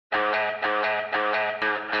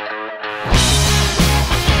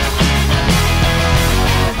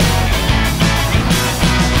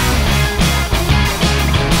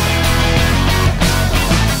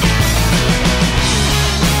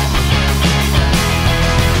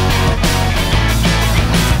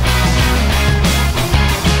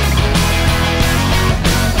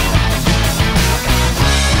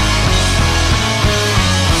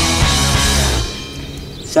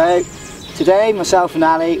So today, myself and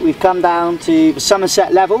Ali, we've come down to the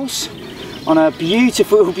Somerset levels on a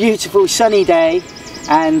beautiful, beautiful sunny day,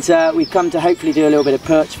 and we've come to hopefully do a little bit of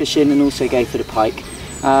perch fishing and also go for the pike.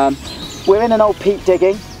 We're in an old peat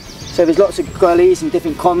digging, so there's lots of gullies and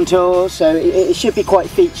different contours, so it should be quite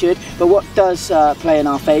featured. But what does play in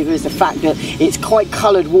our favour is the fact that it's quite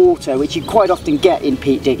coloured water, which you quite often get in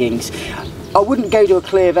peat diggings. I wouldn't go to a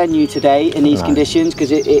clear venue today in these conditions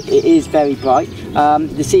because it is very bright.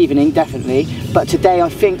 This evening definitely, but today I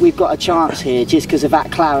think we've got a chance here just because of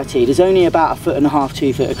that clarity. There's only about 1.5 to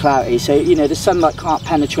 2 foot of clarity, so you know the sunlight can't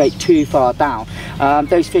penetrate too far down.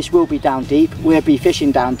 Those fish will be down deep. We'll be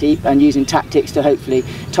fishing down deep and using tactics to hopefully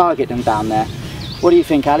target them down there. What do you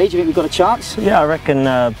think, Ali? Do you think we've got a chance? Yeah, I reckon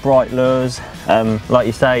bright lures, like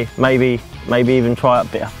you say, maybe even try a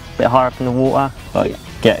bit higher up in the water, like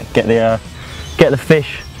get the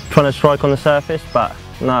fish trying to strike on the surface. But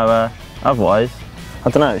no, otherwise, I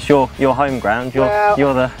don't know. It's your home ground. You're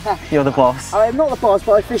the boss. I'm not the boss,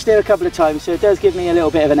 but I fished there a couple of times, so it does give me a little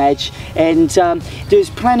bit of an edge. And there's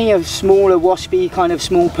plenty of smaller waspy kind of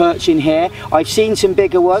small perch in here. I've seen some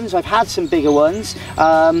bigger ones. I've had some bigger ones.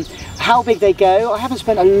 How big they go, I haven't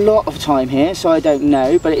spent a lot of time here, so I don't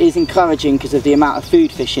know, but it is encouraging because of the amount of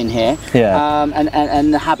food fish in here,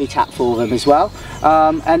 and the habitat for them as well.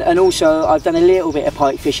 And also I've done a little bit of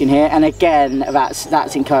pike fishing here, and again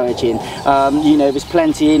that's encouraging. You know, there's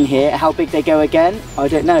plenty in here. How big they go again, I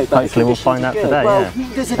don't know, but hopefully we'll find out today. Well,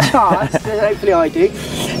 there's a chance. Hopefully I do.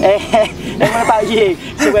 And what about you?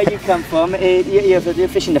 So where you come from, you're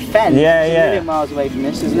fishing the Fen. It's a million miles away from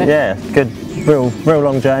this, isn't it? Yeah, good. Real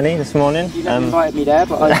long journey this morning. You never invited me there,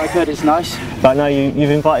 but I've heard it's nice. But no,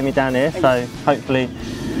 you've invited me down here, so hopefully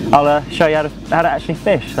I'll show you how to actually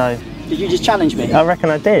fish. So did you just challenge me? I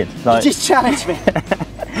reckon I did. Like, you just challenged me.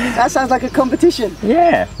 That sounds like a competition.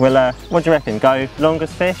 Yeah. Well, what do you reckon? Go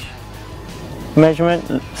longest fish,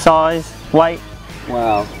 measurement, size, weight.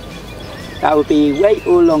 Wow. That would be weight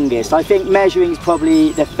or longest. I think measuring is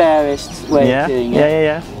probably the fairest way of doing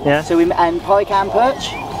it. Yeah. So and pike and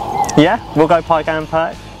perch. Yeah, we'll go pike and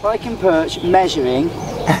perch. Pike and perch, measuring.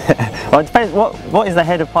 Well, it depends, what is the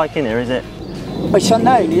head of pike in here, is it? It's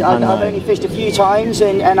unknown. I've only fished a few times,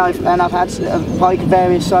 and I've had pike of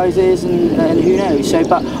various sizes, and who knows. So,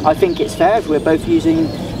 but I think it's fair if we're both using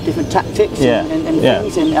different tactics and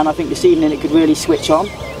things, and I think this evening it could really switch on.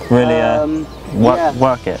 Really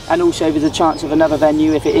work it. And also there's a chance of another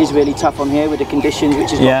venue if it is really tough on here with the conditions,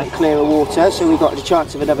 which is a bit clearer water, so we've got the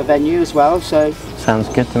chance of another venue as well. So sounds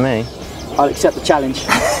good to me. I'll accept the challenge.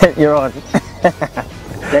 You're on.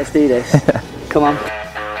 Let's do this. Come on.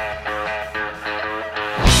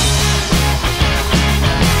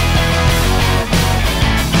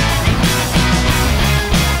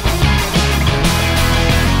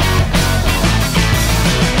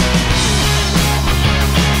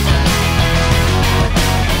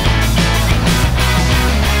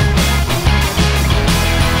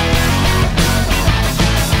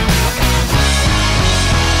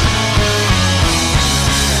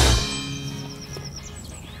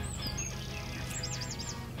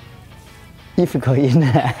 You forgot your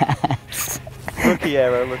net. Rookie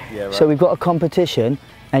error. So we've got a competition,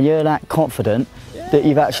 and you're that confident that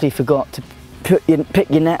you've actually forgot to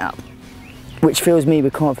pick your net up, which fills me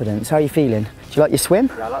with confidence. How are you feeling? Do you like your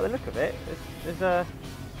swim? Yeah, I like the look of it. It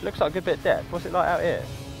looks like a good bit of depth. What's it like out here?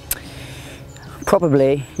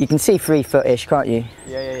 Probably, you can see 3 foot-ish, can't you?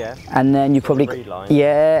 Yeah. And then you probably,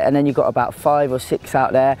 and then you've got about 5 or 6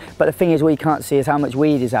 out there. But the thing is, what you can't see is how much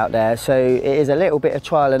weed is out there. So it is a little bit of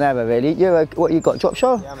trial and error, really. What you got, drop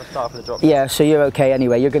shot? Yeah, I'm gonna start for the drop shot. Yeah, so you're okay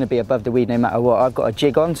anyway. You're going to be above the weed no matter what. I've got a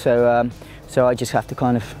jig on, so I just have to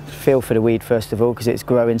kind of feel for the weed first of all, because it's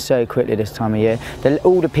growing so quickly this time of year.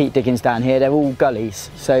 All the peat diggings down here, they're all gullies,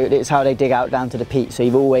 so it's how they dig out down to the peat. So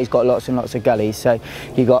you've always got lots and lots of gullies. So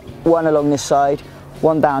you've got one along this side,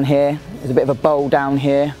 one down here, there's a bit of a bowl down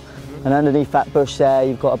here, and underneath that bush there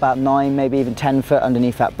you've got about 9, maybe even 10 foot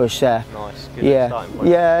underneath that bush there. Nice, good starting point.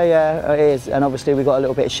 Yeah, it is. And obviously we've got a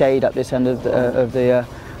little bit of shade up this end of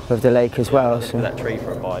the lake as well. So that tree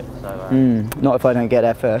for a bite. So, not if I don't get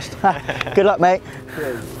there first. Good luck, mate.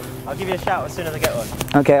 Cheers. I'll give you a shout as soon as I get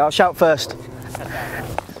one. Okay, I'll shout first.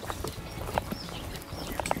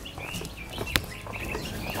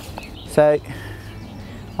 So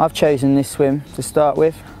I've chosen this swim to start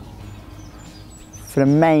with for the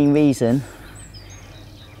main reason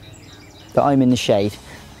that I'm in the shade,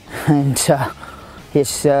 and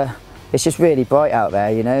it's just really bright out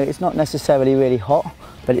there. You know, it's not necessarily really hot,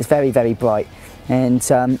 but it's very, very bright. And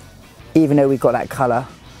even though we've got that colour,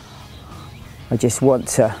 I just want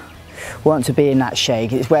to be in that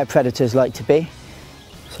shade. It's where predators like to be.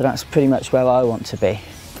 So that's pretty much where I want to be.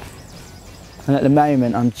 And at the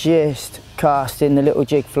moment I'm just casting the little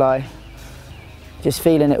jig fly, just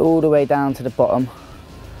feeling it all the way down to the bottom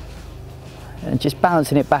and just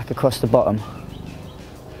bouncing it back across the bottom.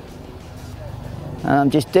 And I'm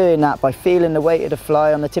just doing that by feeling the weight of the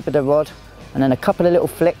fly on the tip of the rod, and then a couple of little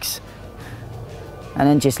flicks, and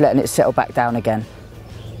then just letting it settle back down again.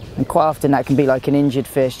 And quite often that can be like an injured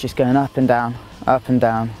fish just going up and down, up and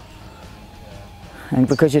down. And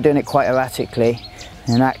because you're doing it quite erratically,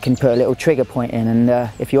 and that can put a little trigger point in,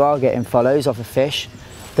 and if you are getting follows off a fish,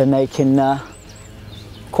 then they can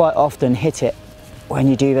quite often hit it when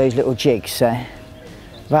you do those little jigs. So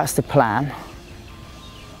that's the plan.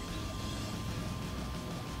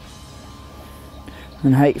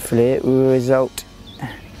 And hopefully it will result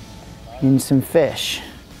in some fish.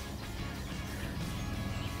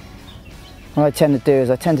 What I tend to do is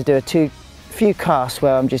I tend to do a few casts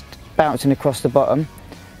where I'm just bouncing across the bottom,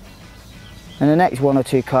 and the next one or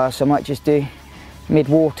two casts I might just do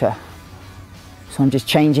mid-water. So I'm just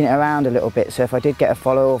changing it around a little bit, so if I did get a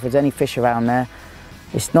follow or if there's any fish around there,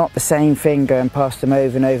 it's not the same thing going past them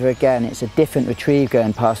over and over again, it's a different retrieve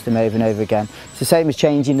going past them over and over again. It's the same as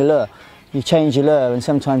changing the lure. You change your lure and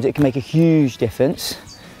sometimes it can make a huge difference.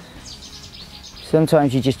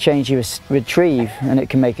 Sometimes you just change your retrieve and it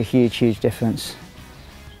can make a huge difference.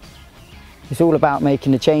 It's all about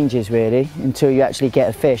making the changes really until you actually get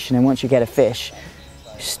a fish, and then once you get a fish,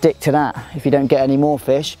 stick to that. If you don't get any more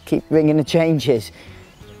fish, keep bringing the changes.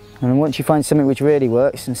 And once you find something which really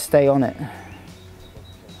works, then stay on it.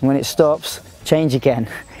 And when it stops, change again.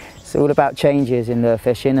 It's all about changes in lure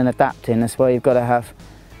fishing and adapting. That's why you've got to have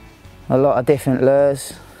a lot of different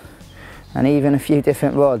lures and even a few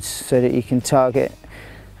different rods so that you can target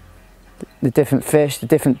the different fish, the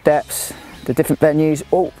different depths, the different venues.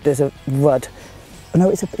 Oh, there's a rudd. No,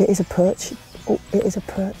 it is a perch. Oh, it is a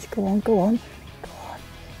perch. Go on, go on, go on.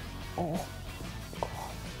 Oh, go on,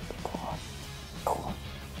 go on, go on,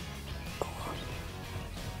 go on,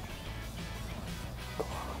 go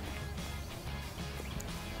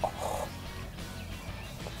on. Oh.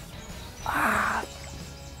 Ah.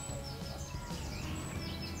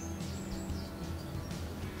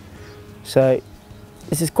 So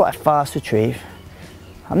this is quite a fast retrieve.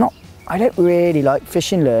 I don't really like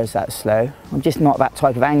fishing lures that slow. I'm just not that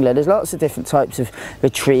type of angler. There's lots of different types of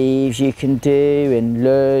retrieves you can do and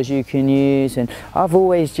lures you can use, and I've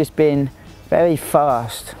always just been very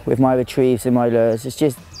fast with my retrieves and my lures. It's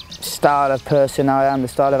just the style of person I am, the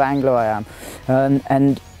style of angler I am,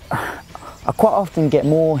 and I quite often get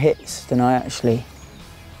more hits than I actually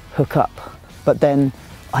hook up. But then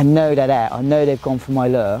I know they're there, I know they've gone for my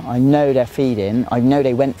lure, I know they're feeding, I know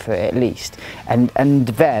they went for it at least, and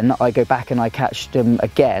then I go back and I catch them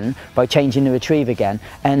again by changing the retrieve again.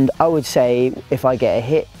 And I would say if I get a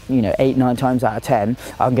hit, you know, 8-9 times out of 10,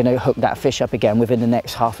 I'm going to hook that fish up again within the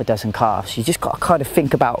next half a dozen casts. You just got to kind of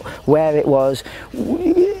think about where it was,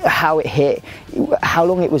 how it hit, how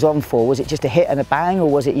long it was on for. Was it just a hit and a bang, or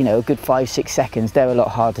was it, you know, a good 5-6 seconds? They're a lot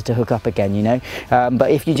harder to hook up again, you know.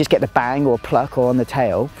 But if you just get the bang or pluck or on the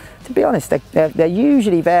tail, to be honest, they're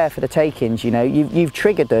usually there for the takings. You know, you've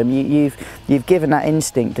triggered them. You've given that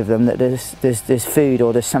instinct of them that there's food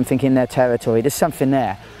or there's something in their territory. There's something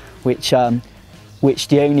there, which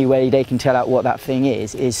the only way they can tell out what that thing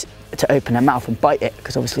is to open their mouth and bite it,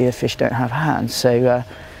 because obviously the fish don't have hands. So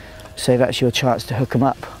that's your chance to hook them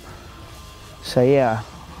up. So yeah,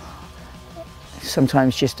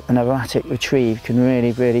 sometimes just an erratic retrieve can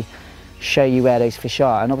really show you where those fish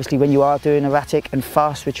are. And obviously when you are doing erratic and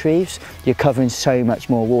fast retrieves, you're covering so much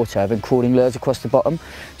more water than crawling lures across the bottom.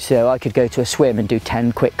 So I could go to a swim and do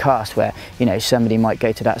 10 quick casts where, you know, somebody might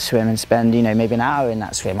go to that swim and spend, you know, maybe an hour in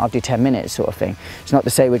that swim. I'll do 10 minutes sort of thing. It's not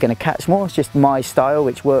to say we're going to catch more, it's just my style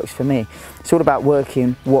which works for me. It's all about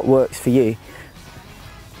working what works for you,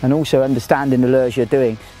 and also understanding the lures you're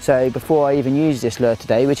doing. So before I even use this lure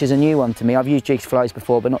today, which is a new one to me, I've used jigs flies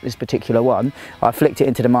before but not this particular one, I flicked it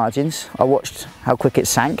into the margins, I watched how quick it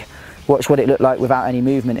sank, watched what it looked like without any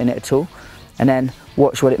movement in it at all, and then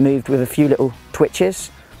watched what it moved with a few little twitches,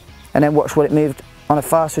 and then watched what it moved on a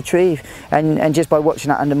fast retrieve. And just by watching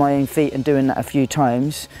that under my own feet and doing that a few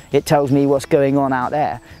times, it tells me what's going on out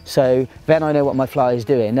there. So then I know what my fly is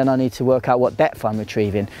doing, then I need to work out what depth I'm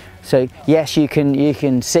retrieving. So yes, you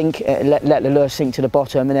can sink, let the lure sink to the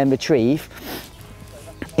bottom and then retrieve.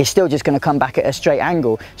 It's still just going to come back at a straight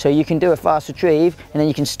angle. So you can do a fast retrieve and then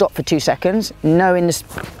you can stop for 2 seconds, knowing this.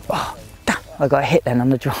 Oh, damn, I got a hit then on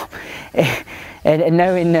the drop. And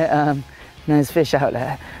knowing that there's fish out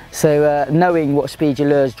there, So knowing what speed your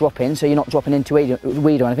lure's dropping, so you're not dropping into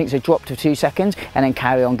weed or anything, so drop to 2 seconds and then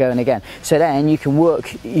carry on going again. So then you can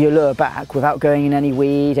work your lure back without going in any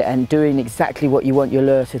weed and doing exactly what you want your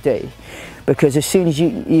lure to do. Because as soon as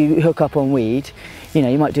you hook up on weed, you know,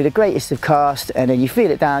 you might do the greatest of cast and then you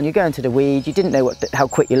feel it down, you go into the weed, you didn't know how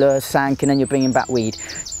quick your lure sank, and then you're bringing back weed.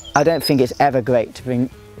 I don't think it's ever great to bring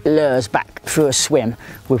lures back through a swim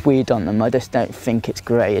with weed on them. I just don't think it's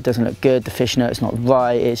great. It doesn't look good, the fish know it's not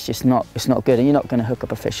right, it's just not, it's not good, and you're not going to hook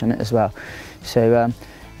up a fish on it as well. So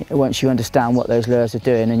once you understand what those lures are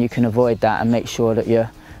doing, then you can avoid that and make sure that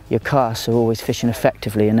your casts are always fishing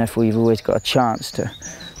effectively, and therefore you've always got a chance to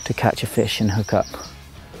catch a fish and hook up.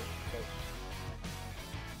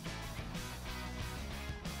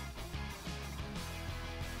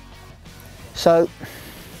 So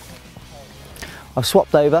I've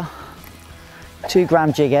swapped over 2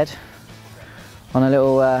 gram jig head on a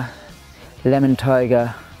little lemon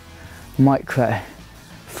tiger micro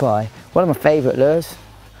fry. One of my favourite lures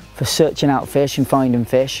for searching out fish and finding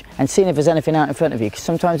fish and seeing if there's anything out in front of you, because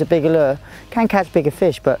sometimes a bigger lure can catch bigger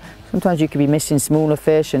fish, but sometimes you could be missing smaller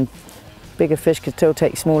fish and bigger fish could still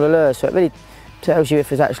take smaller lures. So it really tells you if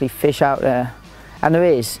there's actually fish out there, and there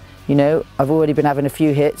is. You know, I've already been having a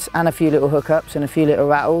few hits and a few little hookups and a few little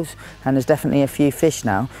rattles, and there's definitely a few fish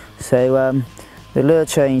now. So the lure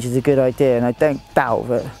change is a good idea, and I don't doubt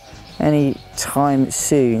that any time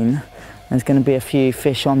soon there's going to be a few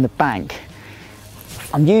fish on the bank.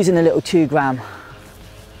 I'm using a little 2 gram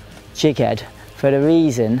jig head for the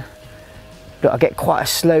reason that I get quite a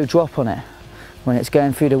slow drop on it when it's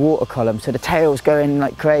going through the water column, so the tail's going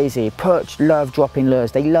like crazy. Perch love dropping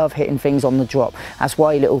lures, they love hitting things on the drop. That's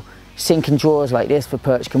why little sinking drawers like this for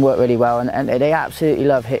perch can work really well, and they absolutely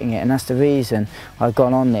love hitting it, and that's the reason I've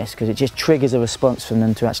gone on this, because it just triggers a response from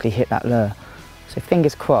them to actually hit that lure. So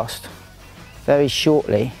fingers crossed, very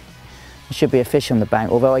shortly there should be a fish on the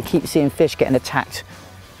bank, although I keep seeing fish getting attacked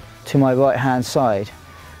to my right hand side,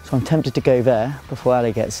 so I'm tempted to go there before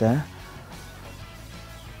Ali gets there.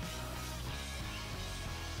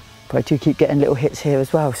 But I do keep getting little hits here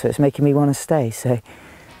as well, so it's making me want to stay, so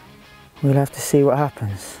we'll have to see what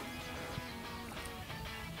happens.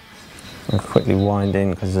 I'll quickly wind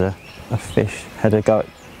in because a fish had a go at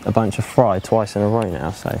a bunch of fry twice in a row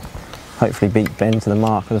now, so hopefully beat Ben to the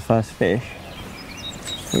mark of the first fish,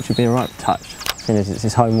 which would be a right touch, seeing as it's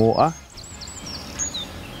his home water.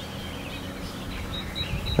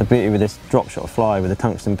 The beauty with this drop shot fly with the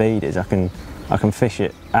tungsten bead is I can fish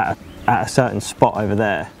it at a certain spot over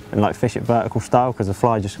there and like fish it vertical style, because the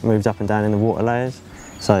fly just moves up and down in the water layers.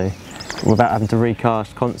 So without having to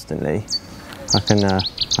recast constantly, I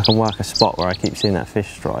can work a spot where I keep seeing that fish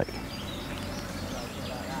strike.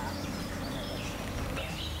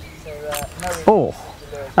 Oh,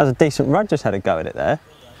 that was a decent rod, just had a go at it there.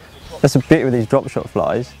 That's the beauty with these drop shot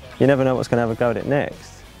flies. You never know what's going to have a go at it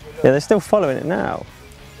next. Yeah, they're still following it now.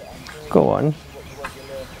 Go on.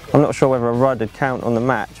 I'm not sure whether a rod would count on the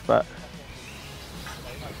match, but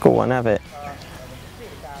go on, have it.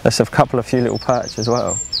 Let's have a few little perch as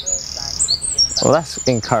well. Well, that's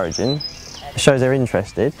encouraging. It shows they're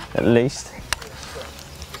interested, at least.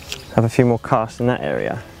 Have a few more casts in that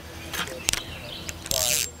area.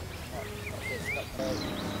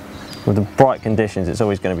 With the bright conditions, it's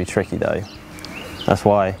always going to be tricky though. That's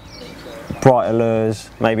why brighter lures,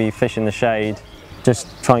 maybe fish in the shade, just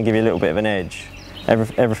try and give you a little bit of an edge.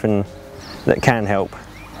 Everything that can help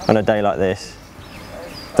on a day like this.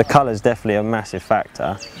 The colour's definitely a massive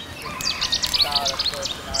factor.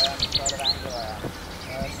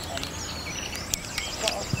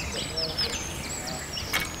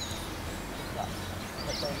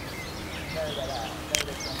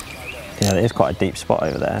 Yeah, it is quite a deep spot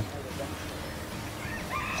over there.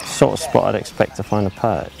 Sort of spot I'd expect to find a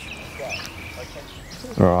perch.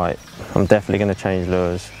 Right, I'm definitely going to change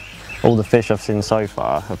lures. All the fish I've seen so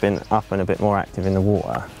far have been up and a bit more active in the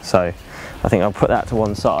water, so I think I'll put that to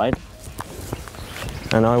one side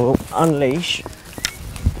and I will unleash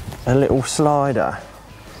a little slider,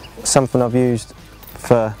 something I've used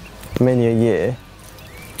for many a year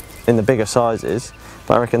in the bigger sizes,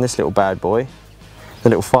 but I reckon this little bad boy, the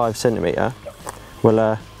little 5 centimetre,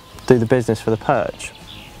 will do the business for the perch.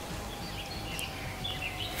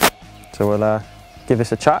 So we'll give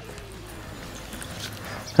this a chuck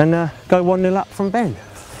and go 1-0 up from Ben.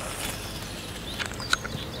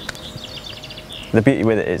 The beauty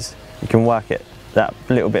with it is you can work it that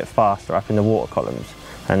little bit faster up in the water columns,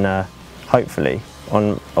 and hopefully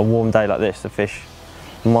on a warm day like this the fish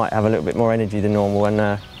might have a little bit more energy than normal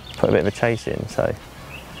and put a bit of a chase in, so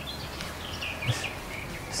let's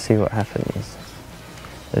see what happens.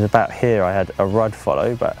 There's about here I had a rod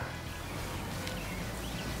follow, but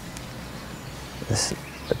there's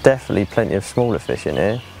definitely plenty of smaller fish in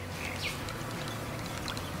here.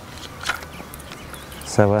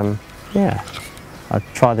 So yeah, I'll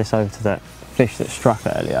try this over to that fish that struck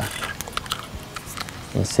earlier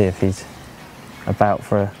and see if he's about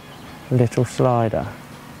for a little slider.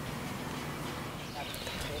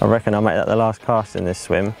 I reckon I'll make that the last cast in this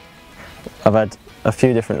swim. I've had a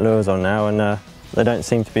few different lures on now and they don't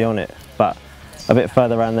seem to be on it, but a bit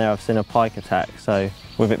further around there I've seen a pike attack, so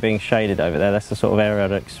with it being shaded over there, that's the sort of area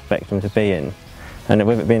I'd expect them to be in. And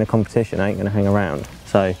with it being a competition, I ain't going to hang around.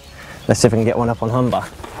 So let's see if I can get one up on Humber.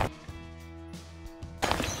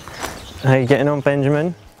 How you getting on,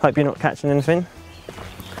 Benjamin? Hope you're not catching anything.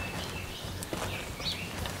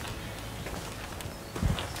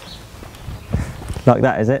 Like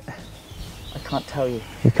that, is it? I can't tell you.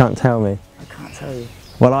 You can't tell me? I can't tell you.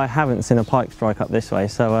 Well, I haven't seen a pike strike up this way,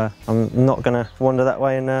 so I'm not going to wander that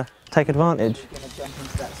way and take advantage. You're going to jump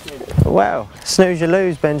into that swim. Well, snooze you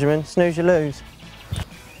lose, Benjamin, snooze you lose.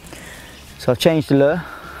 So I've changed the lure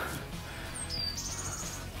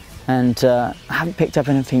and I haven't picked up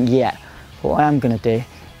anything yet. What I am going to do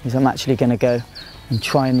is I'm actually going to go and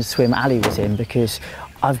try in the swim Ali was in, because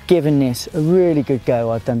I've given this a really good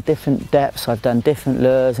go. I've done different depths, I've done different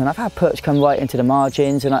lures, and I've had perch come right into the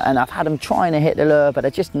margins, and I've had them trying to hit the lure, but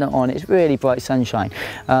they're just not on. It's really bright sunshine.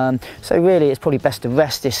 So really it's probably best to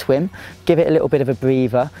rest this swim, give it a little bit of a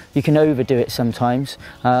breather. You can overdo it sometimes,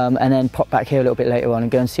 and then pop back here a little bit later on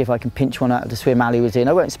and go and see if I can pinch one out of the swim Ali was in.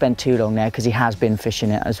 I won't spend too long there because he has been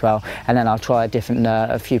fishing it as well, and then I'll try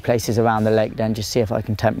a few places around the lake then, just see if I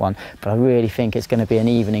can tempt one. But I really think it's going to be an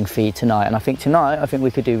evening feed tonight, and I think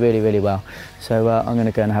we could do really well. So I'm going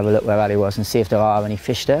to go and have a look where Ali was and see if there are any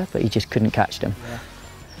fish there, but he just couldn't catch them. Yeah.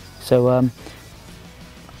 So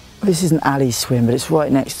this isn't Ali's swim, but it's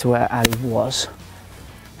right next to where Ali was,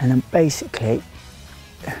 and then basically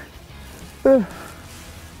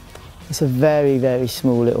it's a very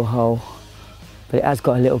small little hole, but it has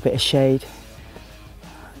got a little bit of shade,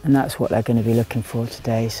 and that's what they're going to be looking for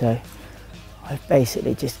today. So I've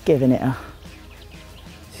basically just given it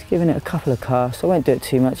a couple of casts. I won't do it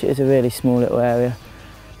too much, it is a really small little area.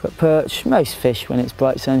 But perch, most fish when it's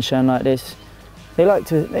bright sunshine like this, they do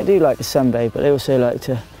like to sunbathe, but they also like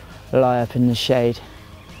to lie up in the shade.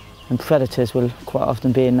 And predators will quite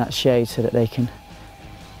often be in that shade so that they can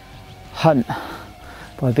hunt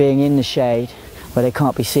by being in the shade where they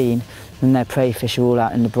can't be seen, and their prey fish are all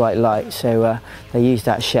out in the bright light. So they use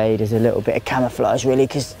that shade as a little bit of camouflage really,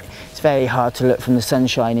 because it's very hard to look from the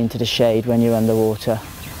sunshine into the shade when you're underwater.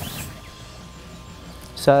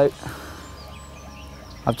 So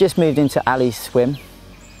I've just moved into Ali's swim. Did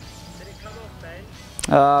it come off, Ben?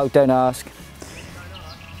 Oh, don't ask.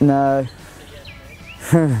 No.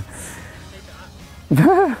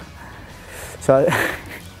 So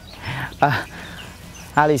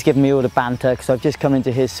Ali's given me all the banter because I've just come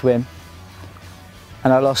into his swim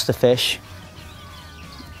and I lost the fish.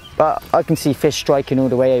 But I can see fish striking all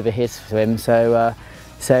the way over his swim, so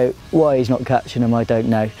why he's not catching them I don't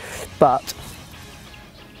know. But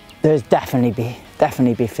there's definitely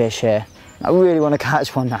be fish here. I really want to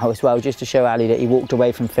catch one now as well, just to show Ali that he walked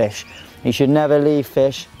away from fish. He should never leave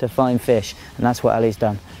fish to find fish, and that's what Ali's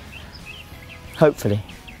done. Hopefully.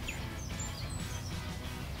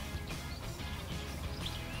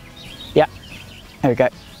 Yeah, there we go.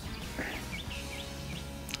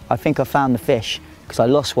 I think I found the fish, because I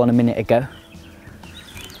lost one a minute ago.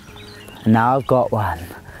 And now I've got one.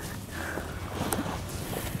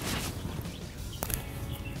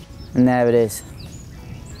 And there it is.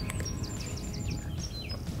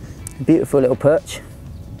 A beautiful little perch.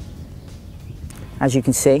 As you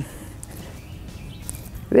can see.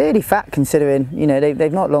 Really fat considering, you know,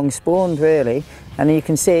 they've not long spawned really. And you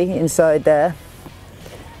can see inside there,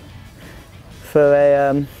 for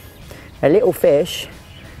a little fish,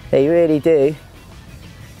 they really do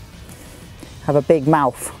have a big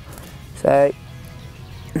mouth. So,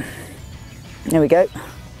 there we go.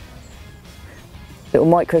 Little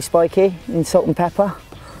micro spiky in salt and pepper.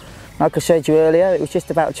 Like I showed you earlier, it was just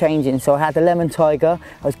about changing. So I had the lemon tiger,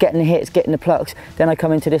 I was getting the hits, getting the plucks. Then I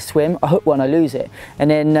come into this swim, I hook one, I lose it. And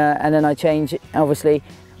then I change it. Obviously,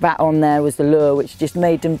 that on there was the lure, which just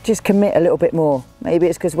made them just commit a little bit more. Maybe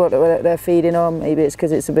it's because what they're feeding on, maybe it's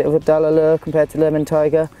because it's a bit of a duller lure compared to lemon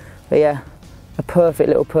tiger. But yeah, a perfect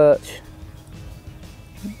little perch.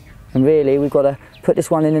 And really, we've got to put this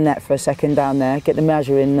one in the net for a second down there, get the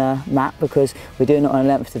measuring mat, because we're doing it on a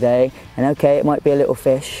length today. And okay, it might be a little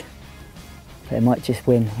fish, but it might just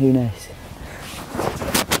win, who knows.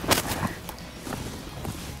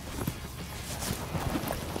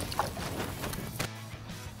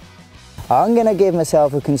 I'm going to give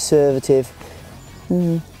myself a conservative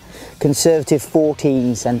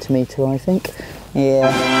 14 centimetre, I think.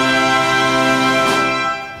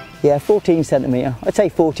 Yeah, 14 centimetre. I'd say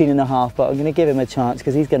 14 and a half, but I'm going to give him a chance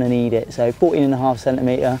because he's going to need it. So 14 and a half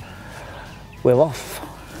centimetre, we're off.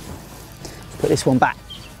 Let's put this one back.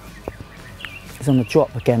 It's on the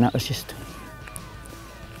drop again. That was just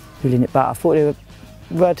reeling it back. I thought they were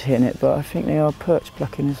rudd hitting it, but I think they are perch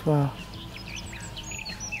plucking as well.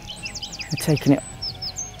 They're taking it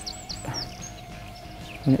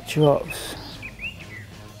when it drops.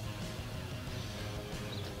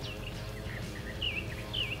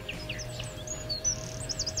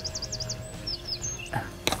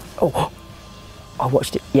 Oh, I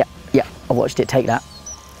watched it. Yeah, I watched it take that.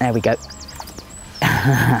 There we go.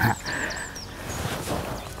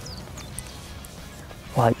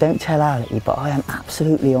 Right, don't tell Ali, but I am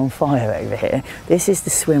absolutely on fire over here. This is the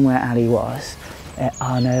swim where Ali was.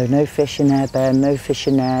 Oh no, no fish in there, Ben, no fish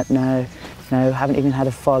in there, no, haven't even had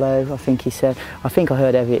a follow, I think he said. I think I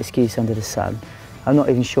heard every excuse under the sun. I'm not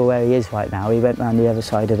even sure where he is right now. He went round the other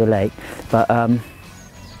side of the lake. But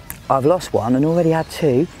I've lost one and already had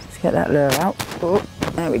two. Let's get that lure out. Oh,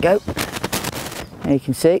 there we go. There you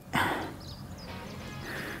can see.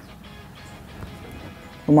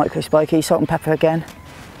 A micro spiky, salt and pepper again.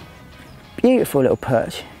 Beautiful little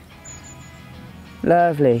perch.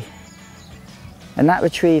 Lovely. And that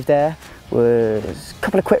retrieve there was a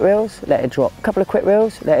couple of quick reels, let it drop. A couple of quick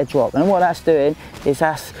reels, let it drop. And what that's doing is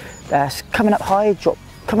that's coming up high, drop,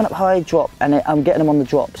 coming up high, drop, and I'm getting them on the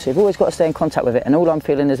drop. So you've always got to stay in contact with it. And all I'm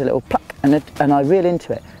feeling is a little pluck, and I reel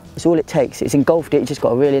into it. It's all it takes. It's engulfed it, you just got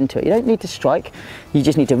to reel into it. You don't need to strike, you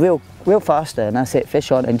just need to reel faster, and that's it,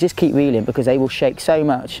 fish on, and just keep reeling because they will shake so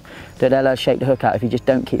much that they'll shake the hook out if you just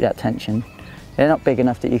don't keep that tension. They're not big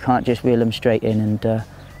enough that you can't just reel them straight in, and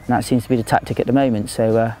that seems to be the tactic at the moment,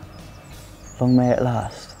 so long may it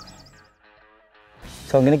last.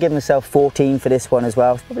 So I'm going to give myself 14 for this one as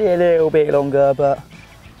well. It's probably a little bit longer, but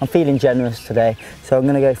I'm feeling generous today, so I'm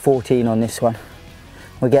going to go 14 on this one.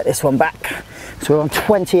 We'll get this one back. So we're on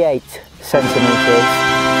 28 centimetres.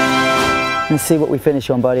 Let's see what we finish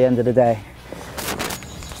on by the end of the day.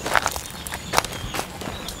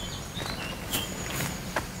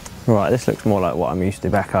 Right, this looks more like what I'm used to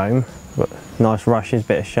back home. Got nice rushes,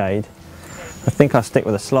 bit of shade. I think I'll stick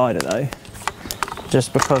with a slider though,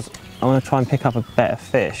 just because I want to try and pick up a better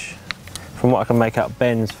fish. From what I can make out,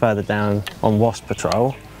 Ben's further down on wasp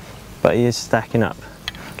patrol, but he is stacking up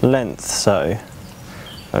length, so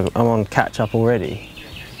I'm on catch up already.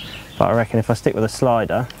 But I reckon if I stick with a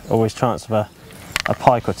slider, always chance of a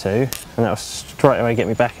pike or two, and that'll straight away get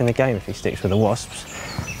me back in the game if he sticks with the wasps.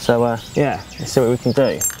 So yeah, let's see what we can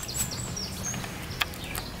do.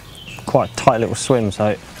 Quite a tight little swim,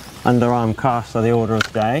 so underarm casts are the order of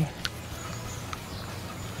the day.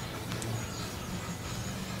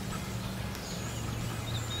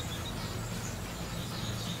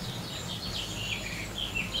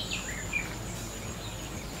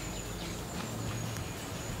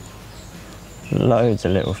 Loads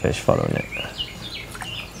of little fish following it.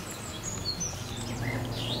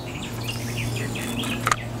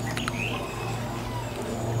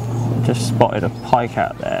 Just spotted a pike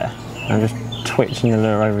out there. I'm just twitching the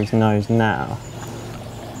lure over his nose now.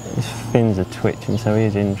 His fins are twitching, so he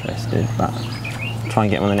is interested, but I'll try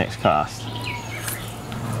and get him on the next cast.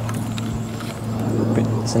 But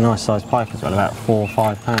it's a nice sized pike as well, about 4 or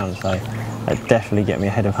 5 pounds, so that'd definitely get me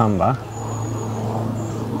ahead of Humber.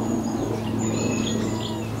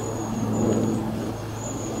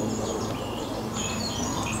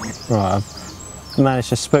 Right, I've managed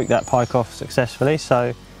to spook that pike off successfully,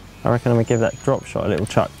 so I reckon I'm going to give that drop shot a little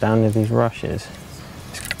chuck down with these rushes.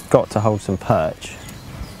 It's got to hold some perch,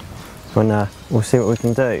 and we'll see what we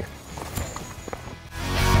can do.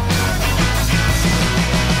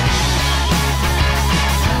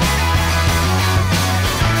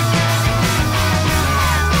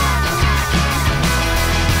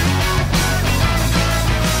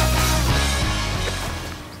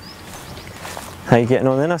 How you getting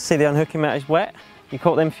on then? I see the unhooking mat is wet. You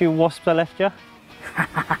caught them few wasps I left you?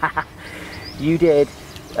 You did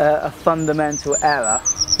a fundamental error.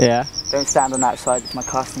 Yeah. Don't stand on that side, it's my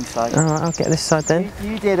casting side. Alright, I'll get this side then.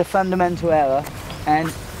 You did a fundamental error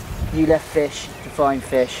and you left fish to find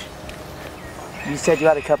fish. You said you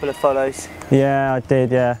had a couple of follows. Yeah, I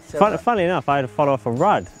did, yeah. So Funnily enough, I had a follow off a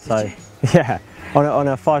rudd, so yeah, on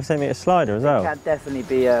a 5 centimetre slider as well. That'd definitely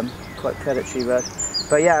be quite predatory rudd.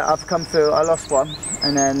 But yeah, I've come through, I lost one,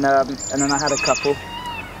 and then I had a couple,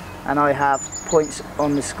 and I have points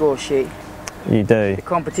on the score sheet. You do. The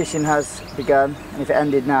competition has begun, and if it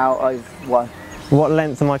ended now, I've won. What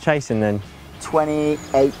length am I chasing then?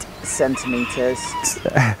 28 centimetres.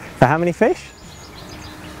 For how many fish?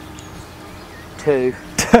 2.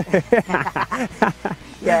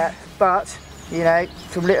 Yeah, but you know,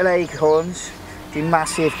 from little acorns do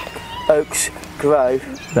massive oaks grow.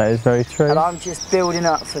 That is very true. And I'm just building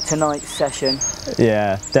up for tonight's session.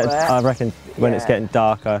 Yeah, I reckon when it's getting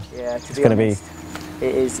darker, yeah, it's going to be.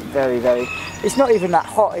 It is very, very. It's not even that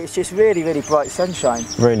hot. It's just really, really bright sunshine.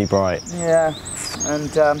 Really bright. Yeah, and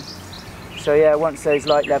so yeah, once those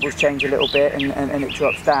light levels change a little bit and it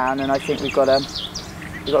drops down, and I think we've got a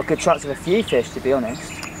good chance of a few fish, to be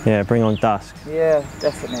honest. Yeah, bring on dusk. Yeah,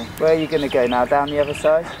 definitely. Where are you going to go now? Down the other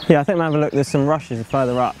side? Yeah, I think we'll have a look. There's some rushes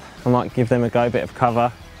further up. I might give them a go, bit of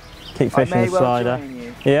cover. Keep fishing the slider.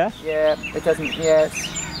 Yeah? Yeah, it doesn't. Yeah, it's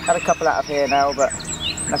had a couple out of here now, but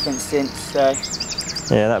nothing since. So.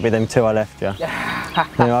 Yeah, that'll be them 2 I left you.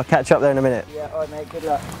 Anyway, I'll catch up there in a minute. Yeah, alright mate, good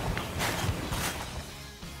luck.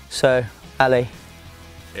 So, Ali.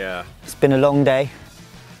 Yeah. It's been a long day.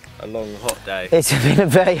 A long hot day. It's been a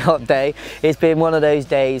very hot day. It's been one of those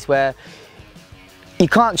days where you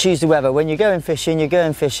can't choose the weather. When you're going fishing,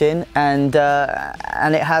 and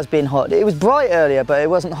it has been hot. It was bright earlier, but it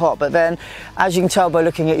wasn't hot. But then, as you can tell by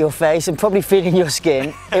looking at your face and probably feeling your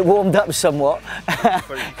skin, it warmed up somewhat.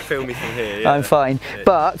 Feel me from here. Yeah. I'm fine, yeah.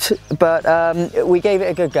 but we gave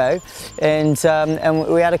it a good go, and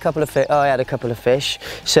we had a couple of fish. I had a couple of fish.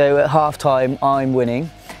 So at half time, I'm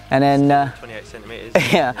winning. And then 28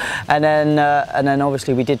 centimetres. Yeah, and then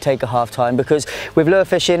obviously we did take a half time, because with lure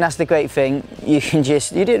fishing, that's the great thing.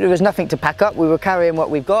 There was nothing to pack up. We were carrying what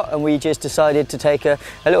we've got, and we just decided to take a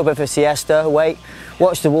little bit of a siesta, wait,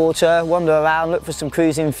 watch the water, wander around, look for some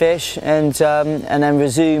cruising fish, and then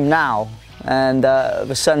resume now. And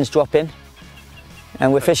the sun's dropping,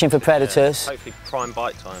 and we're fishing for predators. Yeah, hopefully prime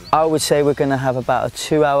bite time. I would say we're going to have about a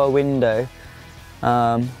 2-hour window.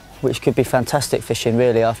 Which could be fantastic fishing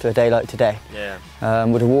really after a day like today. Yeah.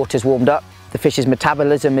 With the water's warmed up, the fish's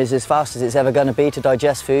metabolism is as fast as it's ever going to be to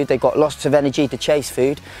digest food. They've got lots of energy to chase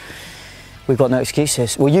food. We've got no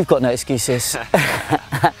excuses. Well, you've got no excuses.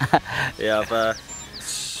 Yeah, I've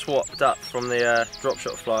swapped up from the drop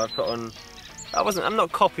shot fly I put on. I'm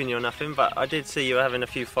not copying you or nothing, but I did see you were having a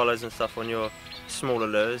few follows and stuff on your smaller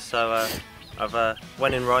lures, so I've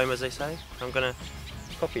went in Rome, as they say. I'm gonna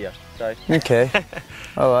copy you. So. Okay.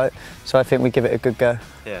 All right. So I think we give it a good go.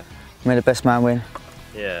 Yeah. May the best man win.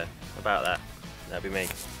 Yeah, about that. That'd be me.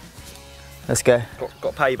 Let's go.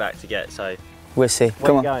 Got payback to get, so. We'll see. Where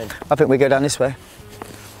Come are on. you going? I think we go down this way.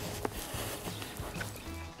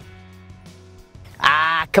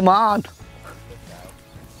 Ah, come on.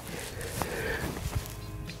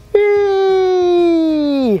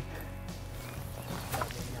 Eee!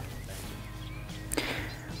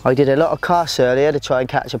 I did a lot of casts earlier to try and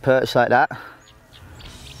catch a perch like that,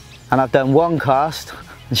 and I've done one cast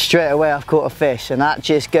and straight away I've caught a fish, and that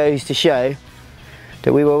just goes to show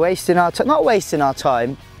that we were wasting our time, not wasting our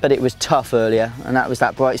time, but it was tough earlier, and that was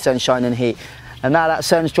that bright sunshine and heat. And now that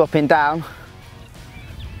sun's dropping down,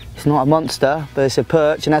 it's not a monster, but it's a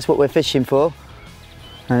perch, and that's what we're fishing for.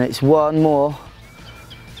 And it's one more,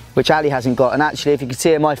 which Ali hasn't got, and actually if you can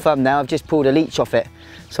see in my thumb now, I've just pulled a leech off it.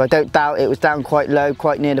 So I don't doubt it was down quite low,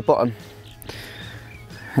 quite near the bottom.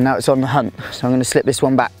 And now it's on the hunt, so I'm going to slip this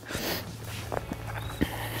one back.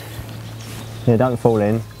 Yeah, don't fall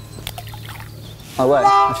in. I won't,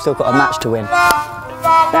 I've still got a match to win.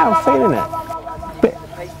 Yeah, I'm feeling it.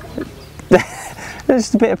 There's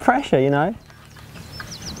just a bit of pressure, you know.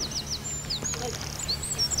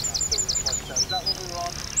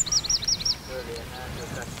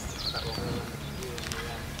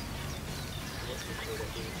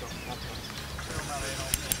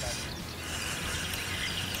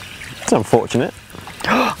 It's unfortunate.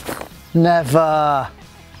 Never.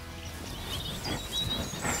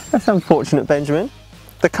 That's unfortunate, Benjamin.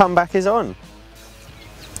 The comeback is on.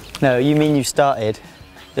 No, you mean you've started.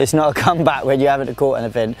 It's not a comeback when you haven't caught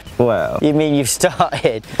anything. Well. You mean you've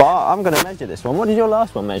started. But I'm going to measure this one. What did your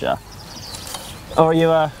last one measure? Or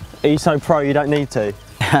are you so pro you don't need to?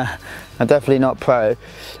 I'm definitely not pro,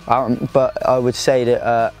 but I would say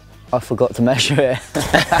that I forgot to measure it.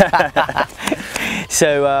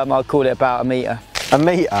 So I'll call it about a metre. A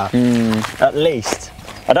metre? Mm. At least.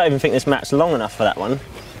 I don't even think this mat's long enough for that one.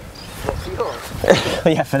 What's yours?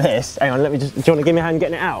 Yeah, for this. Hang on, do you want to give me a hand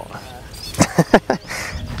getting it out?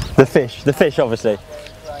 The fish obviously.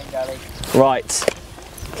 Right,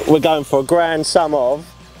 we're going for a grand sum of,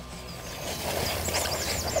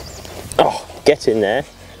 oh, get in there.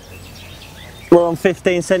 We're on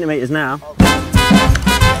 15 centimetres now.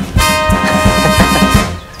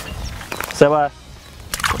 So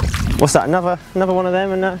What's that? Another one of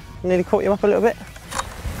them, and nearly caught you up a little bit.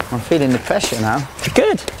 I'm feeling the pressure now.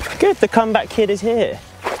 Good, good. The comeback kid is here.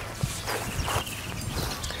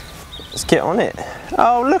 Let's get on it.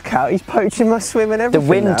 Oh, look out! He's poaching my swim and everything. The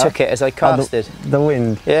wind now. took it as I casted. Oh, the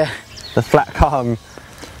wind. Yeah. The flat calm.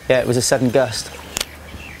 Yeah, it was a sudden gust.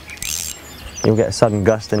 You'll get a sudden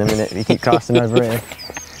gust in a minute if you keep casting over here.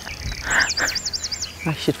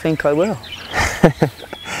 I should think I will.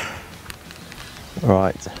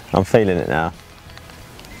 Right, I'm feeling it now.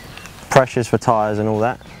 Pressures for tyres and all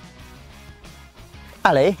that.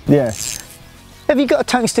 Ali? Yes. Have you got a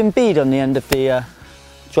tungsten bead on the end of the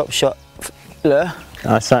drop shot lure?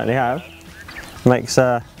 I certainly have. Makes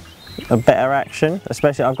a better action,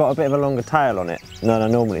 especially I've got a bit of a longer tail on it than I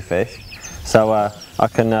normally fish. So I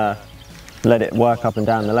can let it work up and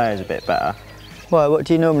down the layers a bit better. Why, what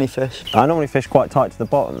do you normally fish? I normally fish quite tight to the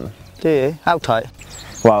bottom. Do you? How tight?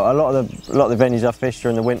 Well, a lot of the venues I fish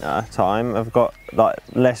during the winter time have got like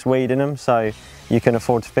less weed in them, so you can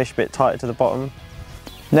afford to fish a bit tighter to the bottom.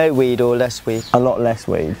 No weed or less weed? A lot less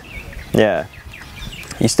weed. Yeah.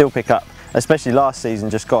 You still pick up, especially last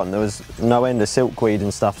season just gone, there was no end of silkweed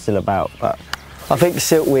and stuff still about. But I think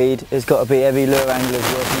silkweed has got to be every lure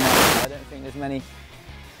angler's working on. I don't think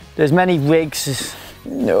there's many rigs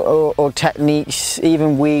or techniques,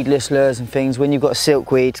 even weedless lures and things. When you've got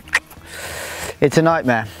silkweed, it's a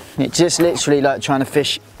nightmare. It's just literally like trying to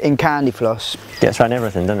fish in candy floss. Gets around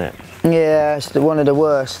everything, doesn't it? Yeah, it's one of the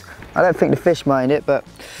worst. I don't think the fish mind it, but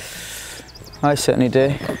I certainly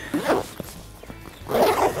do.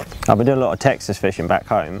 I've been doing a lot of Texas fishing back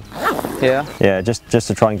home. Yeah? Yeah, just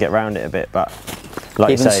to try and get around it a bit, but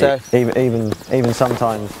like Even you say, so. even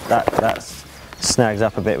sometimes that snags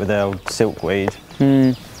up a bit with the old silkweed.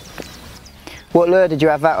 Mm. What lure did you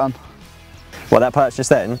have that on? Well, that perch just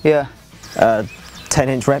then? Yeah.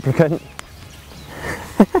 10-inch replicant.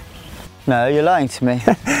 No, you're lying to me.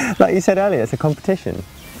 Like you said earlier, it's a competition.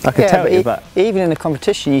 I could tell you, but even in a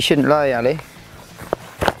competition, you shouldn't lie, Ali.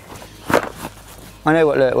 I know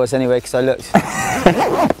what lure it was anyway, because I looked.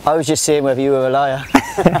 I was just seeing whether you were a liar.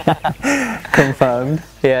 Confirmed.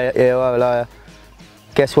 Yeah, you are a liar.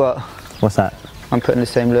 Guess what? What's that? I'm putting the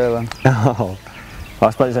same lure on. Oh, well,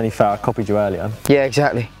 I suppose it's only fair I copied you earlier. Yeah,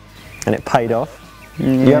 exactly. And it paid off. Yeah.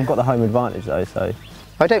 You have got the home advantage though, so.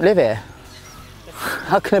 I don't live here.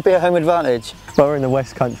 How can it be a home advantage? Well, we're in the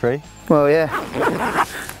West Country. Well, yeah.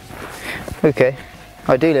 Okay,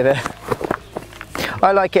 I do live here.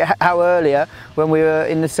 I like it how earlier, when we were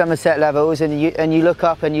in the Somerset levels, and you look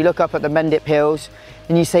up at the Mendip Hills,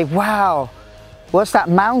 and you say, "Wow, what's that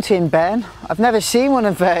mountain, Ben? I've never seen one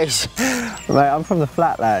of those." Mate, I'm from the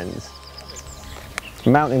flatlands.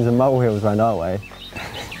 Mountains and molehills around our way.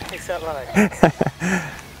 Is that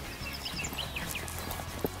right?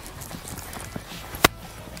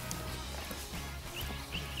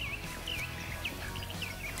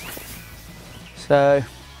 So,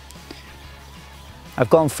 I've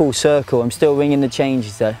gone full circle. I'm still ringing the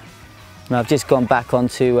changes though. And I've just gone back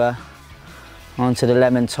onto the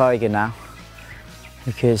Lemon Tiger now,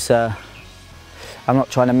 because I'm not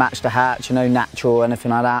trying to match the hatch, no natural or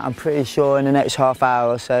anything like that. I'm pretty sure in the next half hour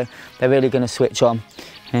or so they're really going to switch on,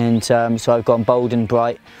 and so I've gone bold and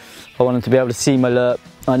bright. I want them to be able to see my lure.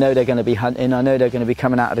 I know they're going to be hunting. I know they're going to be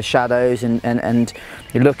coming out of the shadows and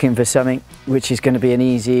you're looking for something which is going to be an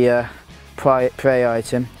easy prey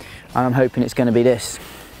item, and I'm hoping it's going to be this.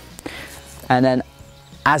 And then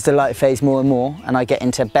as the light fades more and more and I get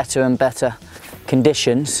into better and better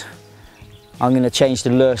conditions, I'm going to change the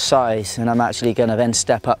lure size, and I'm actually going to then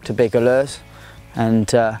step up to bigger lures and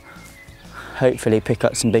hopefully pick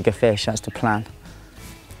up some bigger fish. That's the plan.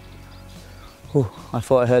 Ooh, I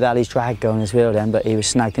thought I heard Ali's drag go on his reel then, but he was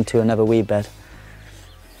snagged into another weed bed,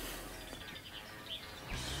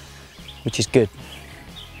 which is good.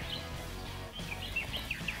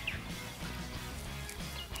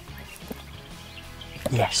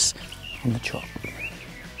 Yes, on the chop.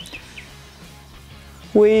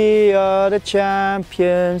 We are the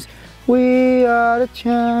champions. We are the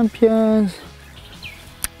champions.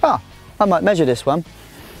 Ah, I might measure this one.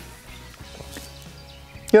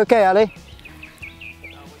 You okay, Ali?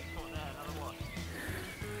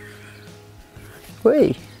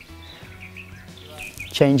 Whee!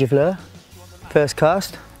 Change of lure. First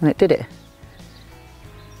cast, and it did it.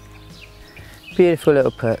 Beautiful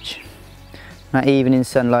little perch. That evening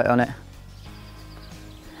sunlight on it.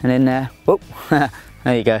 And in there, whoop, there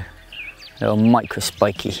you go. Little micro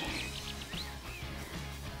spiky.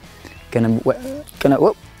 Gonna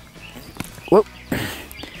whoop, whoop.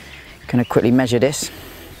 Gonna quickly measure this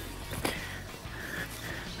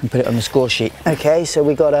and put it on the score sheet. Okay, so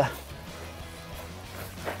we got a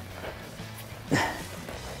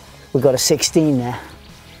we've got a 16 there,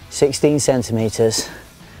 16 centimetres.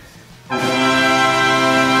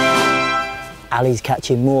 Ali's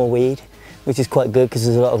catching more weed, which is quite good because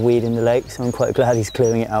there's a lot of weed in the lake, so I'm quite glad he's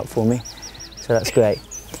clearing it out for me. So that's great.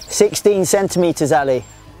 16 centimetres, Ali.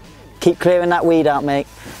 Keep clearing that weed out, mate.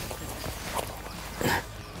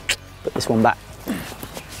 Put this one back.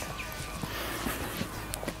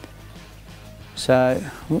 So,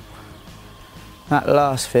 that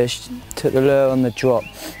last fish took the lure on the drop.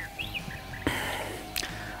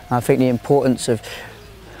 I think the importance of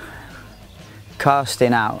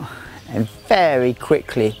casting out and very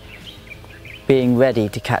quickly being ready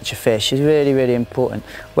to catch a fish is really, really important.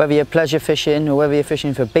 Whether you're pleasure fishing or whether you're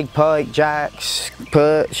fishing for big pike, jacks,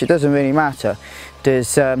 perch, it doesn't really matter.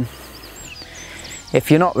 If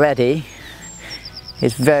you're not ready,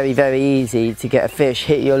 it's very, very easy to get a fish,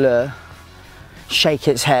 hit your lure, shake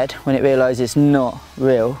its head when it realises it's not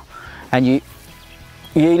real, and you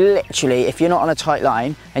literally, if you're not on a tight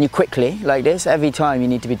line and you quickly like this, every time you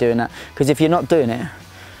need to be doing that, because if you're not doing it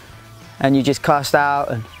and you just cast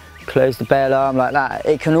out and close the bail arm like that,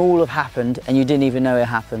 it can all have happened and you didn't even know it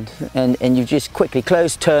happened, and you just quickly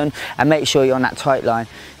close, turn and make sure you're on that tight line.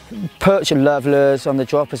 Perch love lures on the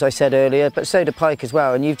drop, as I said earlier, but so do pike as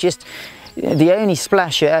well, and you've just, the only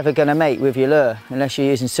splash you're ever going to make with your lure, unless you're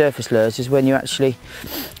using surface lures, is when you actually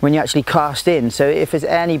cast in. So if there's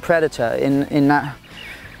any predator in that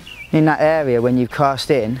area when you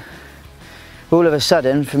cast in, all of a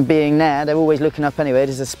sudden, from being there, they're always looking up anyway,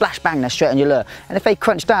 there's a splash bang, they're straight on your lure. And if they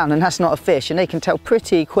crunch down and that's not a fish, and they can tell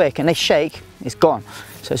pretty quick, and they shake, it's gone.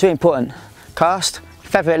 So it's really important. Cast,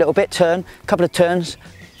 feather it a little bit, turn, a couple of turns,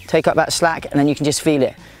 take up that slack, and then you can just feel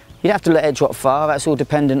it. You don't have to let it drop far, that's all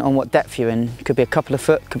dependent on what depth you're in. It could be a couple of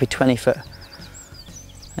foot, could be 20 foot.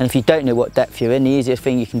 And if you don't know what depth you're in, the easiest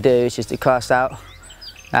thing you can do is just to cast out,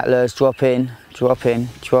 that lure's drop in, drop in,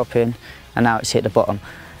 drop in, and now it's hit the bottom.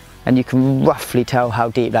 And you can roughly tell how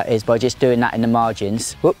deep that is by just doing that in the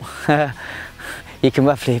margins. Whoop. You can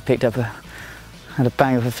roughly, picked up had a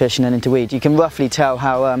bang of a fish and then into weed. You can roughly tell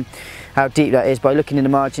how deep that is by looking in the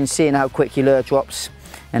margins, seeing how quick your lure drops,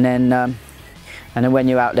 and then when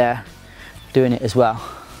you're out there doing it as well,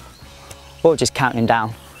 or just counting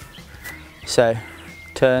down. So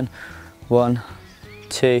turn, 1,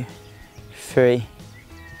 2, 3,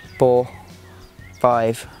 4,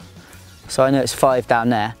 5. So I know it's 5 down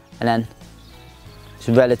there, and then it's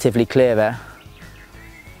relatively clear there.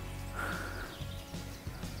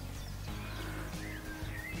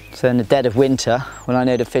 So in the dead of winter, when I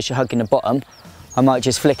know the fish are hugging the bottom, I might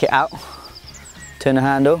just flick it out, turn the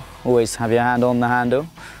handle, always have your hand on the handle,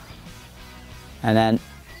 and then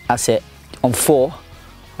that's it. On 4,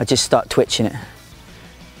 I just start twitching it.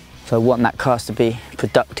 So I want that cast to be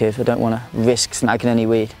productive, I don't want to risk snagging any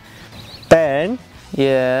weed. Ben?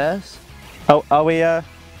 Yes? Oh, are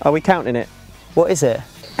we counting it? What is it?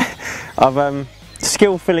 I've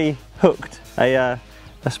skillfully hooked a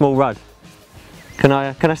small rudd. Can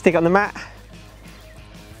I stick it on the mat?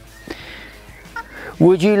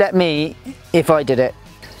 Would you let me if I did it?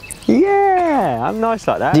 Yeah, I'm nice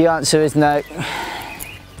like that. The answer is no.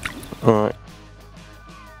 Alright.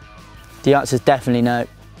 The answer is definitely no.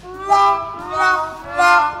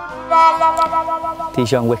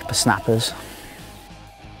 These young whippersnappers.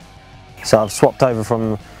 So I've swapped over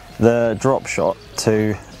from the drop shot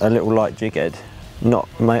to a little light jig head. Not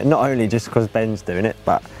only just because Ben's doing it,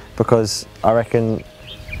 but because I reckon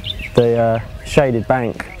the shaded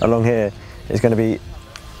bank along here is going to be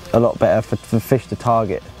a lot better for fish to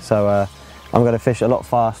target. So I'm going to fish a lot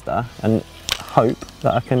faster and hope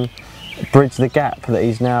that I can bridge the gap that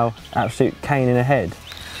he's now absolute caning ahead.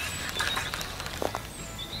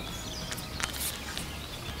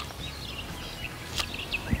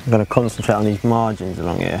 I'm going to concentrate on these margins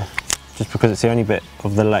along here, just because it's the only bit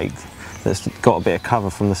of the lake that's got a bit of cover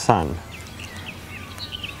from the sun.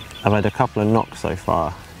 I've had a couple of knocks so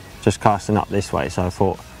far, just casting up this way, so I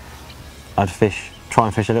thought I'd try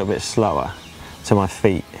and fish a little bit slower to my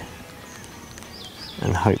feet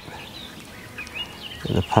and hope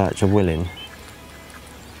that the perch are willing.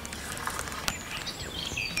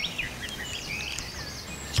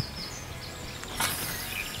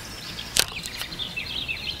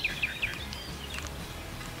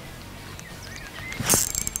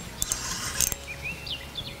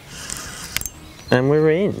 And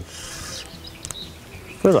we're in.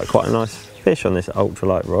 Feels like quite a nice fish on this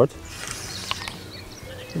ultralight rod.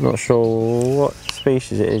 Not sure what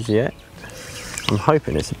species it is yet. I'm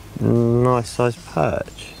hoping it's a nice sized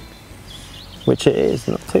perch, which it is,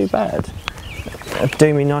 not too bad. It'll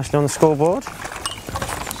do me nicely on the scoreboard.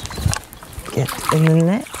 Get in the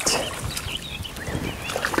net.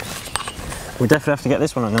 We'll definitely have to get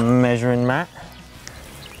this one on the measuring mat.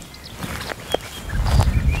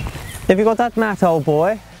 Have you got that mat, old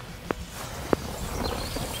boy?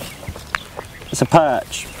 It's a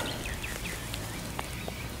perch.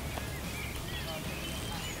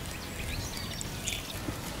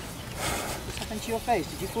 What's happened to your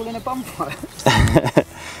face? Did you fall in a bonfire?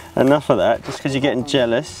 Enough of that, just because you're getting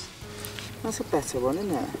jealous. That's a better one,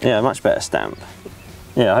 isn't it? Yeah, much better stamp.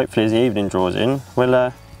 Yeah, hopefully as the evening draws in,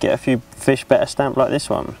 we'll get a few fish better stamped like this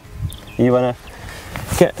one. You want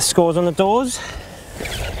to get the scores on the doors?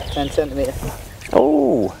 10 centimetre.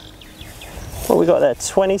 Oh, what we got there?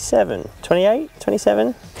 27, 28,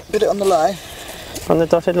 27? Put it on the line. On the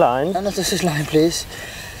dotted line. And this is line, please.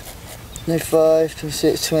 No 5,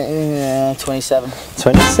 26, 20, yeah, 27.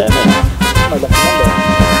 27. My lucky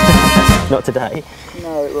number. Not today.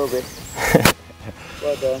 No, it will be.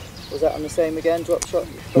 Well done. Was that on the same again, drop shot?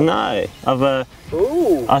 No,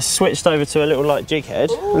 I switched over to a little light jig head,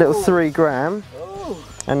 a little 3 gram,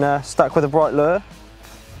 and stuck with a bright lure.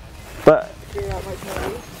 But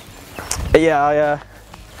yeah,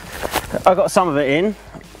 I got some of it in.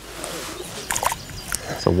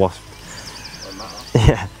 It's a wasp.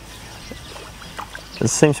 Yeah. There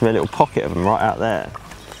seems to be a little pocket of them right out there.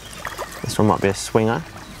 This one might be a swinger.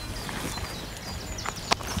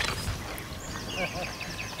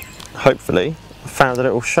 Hopefully, I found a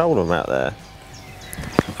little shoal of them out there.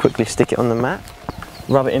 Quickly stick it on the mat,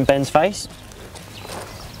 rub it in Ben's face.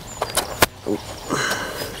 Ooh.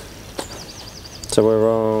 So we're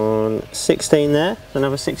on 16 there,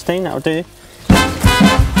 another 16, that'll do.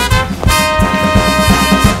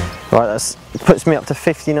 Right, that puts me up to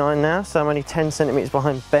 59 now, so I'm only 10 centimetres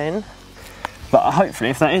behind Ben. But hopefully,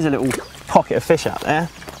 if that is a little pocket of fish out there,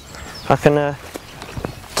 I can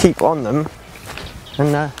keep on them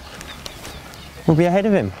and we'll be ahead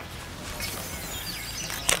of him.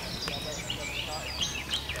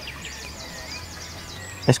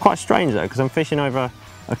 It's quite strange though, because I'm fishing over,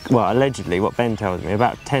 well, allegedly, what Ben tells me,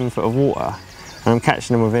 about 10 foot of water, and I'm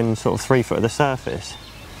catching them within sort of 3 foot of the surface.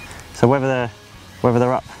 So whether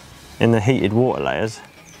they're up in the heated water layers,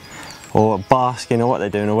 or basking, or what they're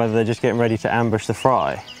doing, or whether they're just getting ready to ambush the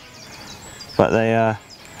fry, but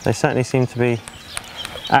they certainly seem to be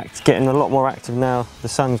getting a lot more active now the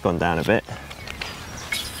sun's gone down a bit,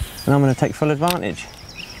 and I'm going to take full advantage.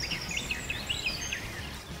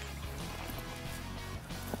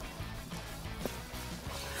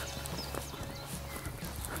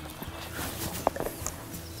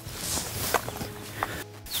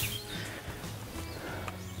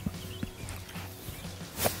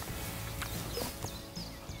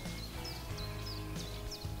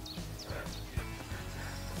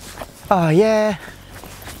 Oh yeah.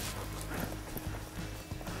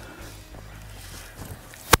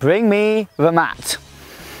 Bring me the mat.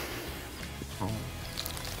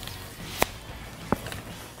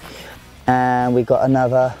 And we got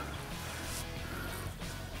another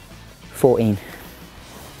 14.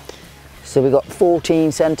 So we got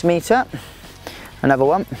 14 centimetre. Another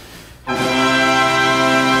one.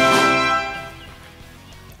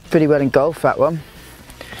 Pretty well engulfed, that one.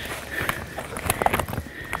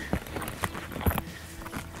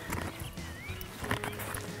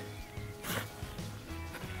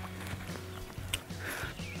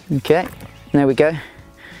 Okay, there we go.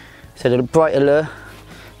 So a little brighter lure,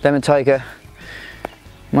 Lemon Tiger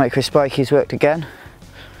micro spiky's worked again.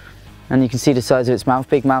 And you can see the size of its mouth,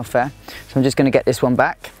 big mouth there. So I'm just going to get this one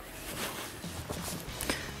back.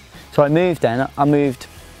 So I moved then,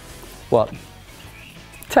 what,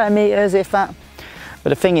 10 metres if that. But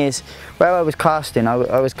the thing is, where I was casting, I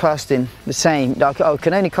was casting the same. I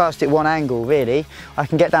can only cast it one angle really. I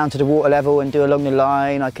can get down to the water level and do along the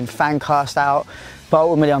line, I can fan cast out. But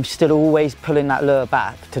ultimately I'm still always pulling that lure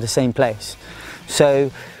back to the same place. So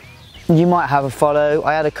you might have a follow.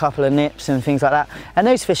 I had a couple of nips and things like that. And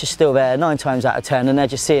those fish are still there 9 times out of 10 and they're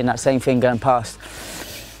just seeing that same thing going past.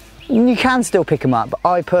 You can still pick them up, but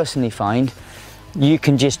I personally find you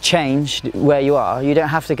can just change where you are. You don't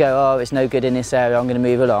have to go, oh, it's no good in this area, I'm going to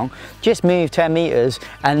move along. Just move 10 metres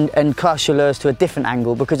and cast your lures to a different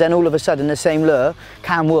angle, because then all of a sudden the same lure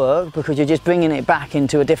can work because you're just bringing it back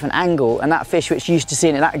into a different angle, and that fish which used to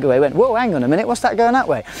seeing it that way went, whoa, hang on a minute, what's that going that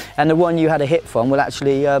way? And the one you had a hit from will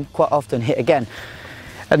actually quite often hit again.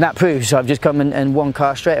 And that proves I've just come and one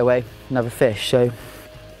cast straight away, another fish, so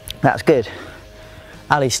that's good.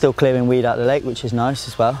 Ali's still clearing weed out of the lake, which is nice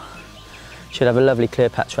as well. Should have a lovely clear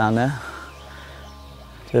patch around there.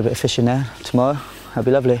 Do a bit of fishing there tomorrow, that'll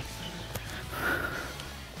be lovely.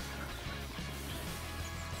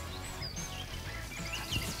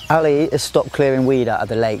 Ali has stopped clearing weed out of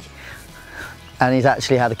the lake. and he's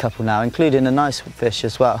actually had a couple now, including a nice fish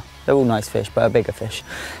as well. They're all nice fish, but a bigger fish.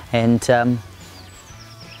 And I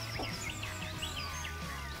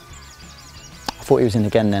thought he was in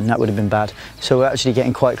again then, that would have been bad. So we're actually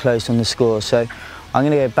getting quite close on the score. So I'm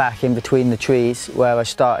going to go back in between the trees where I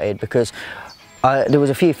started, because there was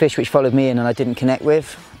a few fish which followed me in and I didn't connect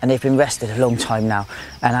with, and they've been rested a long time now,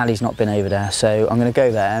 and Ali's not been over there. So I'm going to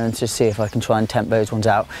go there and just see if I can try and tempt those ones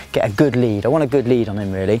out, get a good lead. I want a good lead on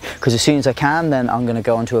him really, because as soon as I can, then I'm going to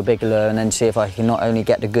go onto a bigger lure and then see if I can not only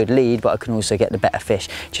get the good lead, but I can also get the better fish,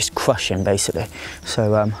 just crush him basically.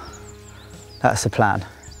 So that's the plan.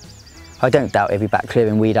 I don't doubt he'll be back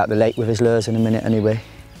clearing weed out the lake with his lures in a minute anyway.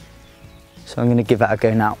 So I'm going to give that a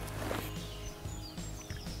go now.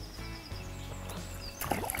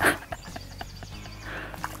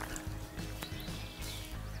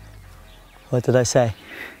 What did I say?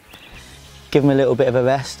 Give him a little bit of a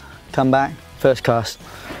rest, come back, first cast.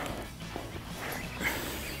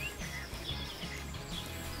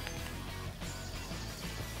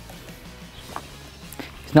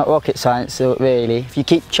 It's not rocket science really. If you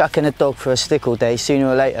keep chucking a dog for a stick all day, sooner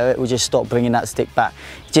or later it will just stop bringing that stick back.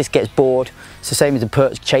 It just gets bored. It's the same as a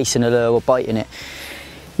perch chasing a lure or biting it.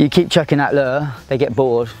 You keep chucking that lure, they get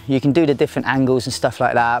bored. You can do the different angles and stuff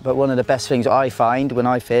like that, but one of the best things I find when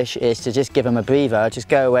I fish is to just give them a breather. Just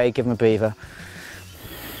go away, give them a breather.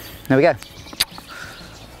 There we go.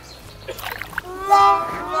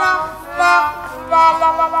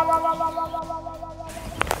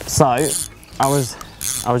 So I was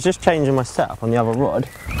just changing my setup on the other rod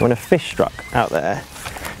when a fish struck out there.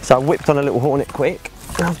 So I whipped on a little hornet quick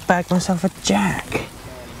and I bagged myself a jack,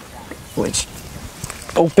 which,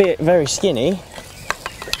 albeit very skinny,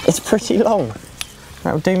 it's pretty long.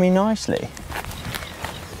 That'll do me nicely.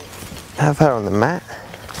 Have her on the mat,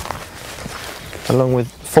 along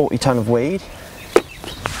with 40 tonne of weed.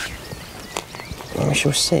 And we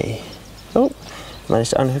shall see. Oh, managed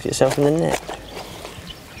to unhook itself in the net.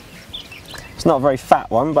 It's not a very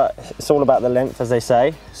fat one, but it's all about the length, as they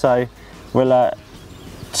say. So we'll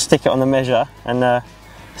stick it on the measure and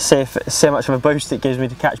see how much of a boost it gives me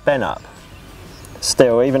to catch Ben up.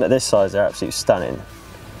 Still, even at this size, they're absolutely stunning.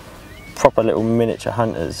 Proper little miniature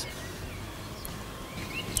hunters.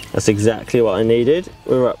 That's exactly what I needed.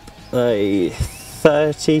 We're up a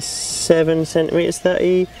 37 centimetres,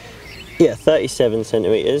 37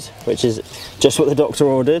 centimetres, which is just what the doctor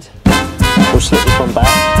ordered. We'll slip this one back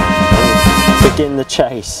and begin the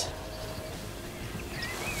chase.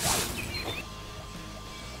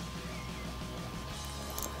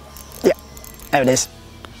 Yeah, there it is.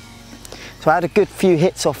 So I had a good few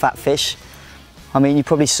hits off that fish. I mean, you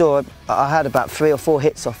probably saw I had about 3 or 4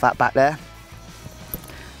 hits off that back there.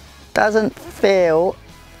 Doesn't feel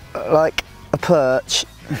like a perch.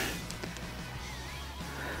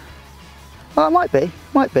 Oh, it might be,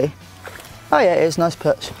 might be. Oh yeah, it is, nice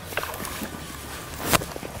perch.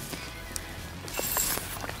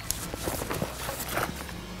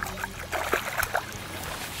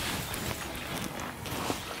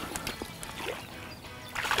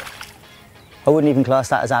 I wouldn't even class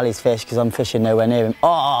that as Ali's fish because I'm fishing nowhere near him. Oh,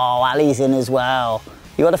 Ali's in as well.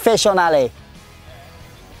 You got a fish on, Ali?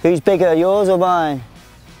 Who's bigger, yours or mine?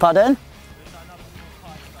 Pardon?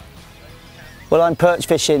 Well, I'm perch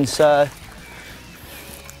fishing, so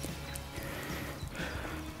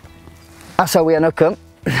that's how we unhook them.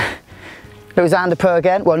 Little zander per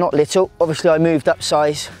again. Well, not little. Obviously, I moved up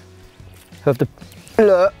size of the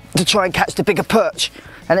lure to try and catch the bigger perch.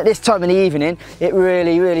 And at this time in the evening, it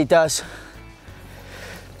really, really does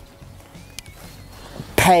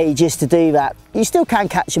pay just to do that. You still can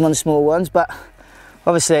catch them on the small ones, but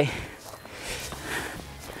obviously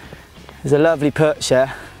there's a lovely perch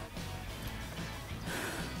there.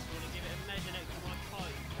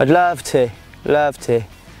 I'd love to, love to.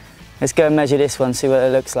 Let's go and measure this one, see what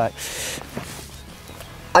it looks like.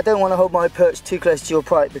 I don't want to hold my perch too close to your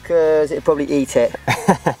pike because it'll probably eat it.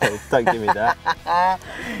 Don't give me that.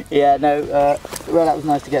 Yeah, no, well, that was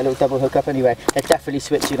nice to get a little double hook up anyway. They're definitely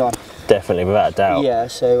switching on. Definitely, without a doubt. Yeah,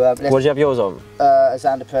 so what did you have yours on? A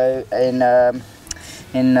Zander Pro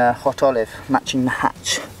in hot olive, matching the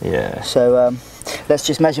hatch. Yeah. So let's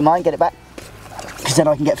just measure mine, get it back, because then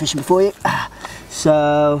I can get fishing before you.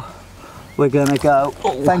 So we're gonna go.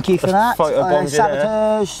 Oh, thank you for that.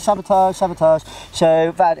 Sabotage, sabotage, sabotage.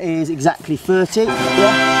 So that is exactly 30. Yeah.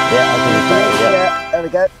 Yeah, I'll do 30. Yeah. Yeah. There we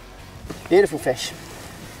go. Beautiful fish.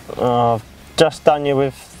 I've just done you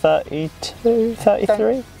with 32, 33. I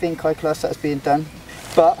don't think I class that as being done,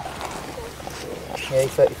 but yeah,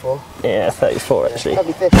 34. Yeah, 34 actually.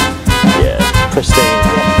 Lovely fish. Yeah, pristine.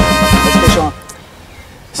 Yeah. Let's fish on.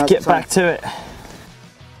 Let's get back to it.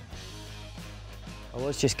 I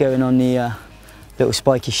was just going on the little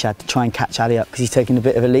spiky shad to try and catch Ali up because he's taking a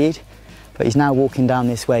bit of a lead, but he's now walking down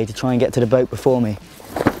this way to try and get to the boat before me.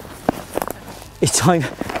 It's time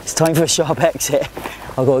for a sharp exit.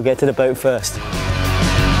 I've got to get to the boat first.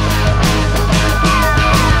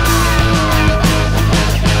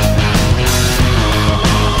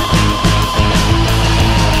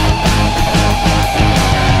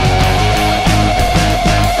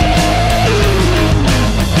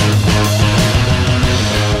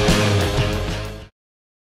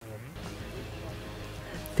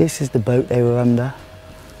 This is the boat they were under.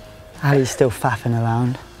 Ali's still faffing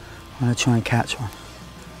around. I'm going to try and catch one.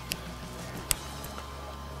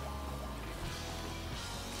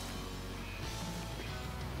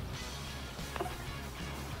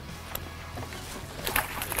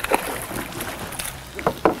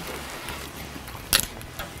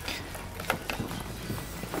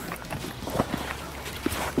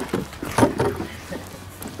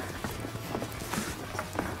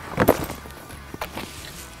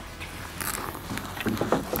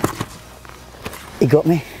 He got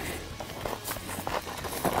me.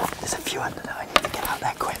 There's a few under there, I need to get out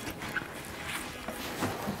there quick.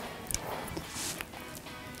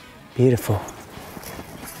 Beautiful.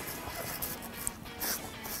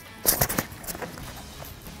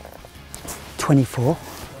 $24.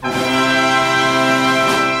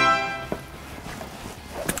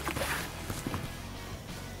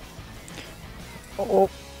 Oh,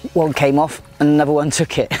 one came off and another one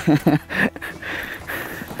took it.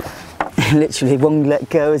 Literally one let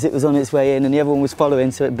go as it was on its way in and the other one was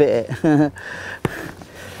following, so it bit it.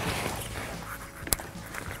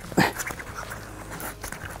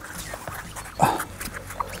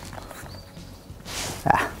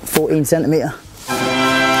 14 centimetre.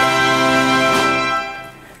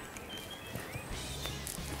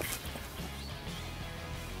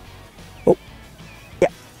 Oh, yeah.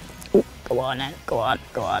 Oh, go on then, go on,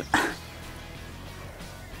 go on.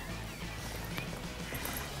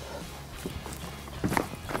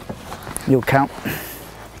 You'll count.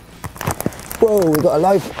 Whoa, we've got a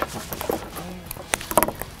live.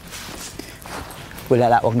 We'll let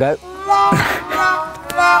that one go.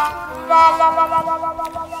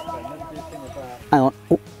 Hang on.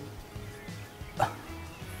 Ooh.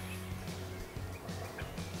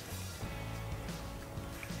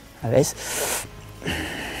 There it is.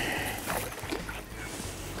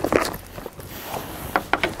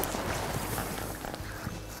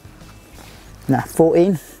 Nah,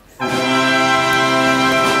 14.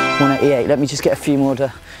 188. Let me just get a few more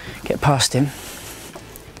to get past him.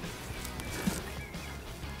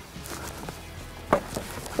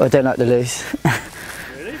 Oh, I don't like the loose.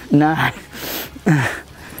 Really? No.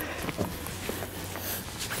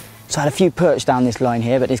 So I had a few perch down this line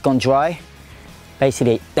here, but it's gone dry.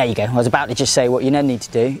 Basically, there you go. I was about to just say what you then need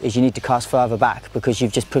to do is you need to cast further back because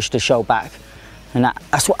you've just pushed the shoal back. And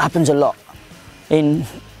that's what happens a lot in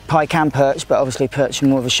pike and perch, but obviously perch are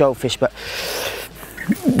more of a shoal fish, but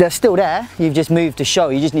they're still there. You've just moved the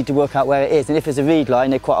shoal. You just need to work out where it is. And if there's a reed line,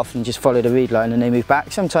 they quite often just follow the reed line and they move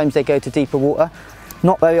back. Sometimes they go to deeper water.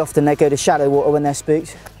 Not very often they go to shallow water when they're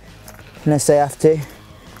spooked, unless they have to.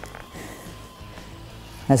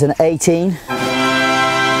 There's an 18. And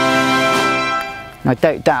I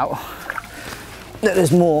don't doubt that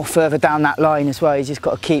there's more further down that line as well. You just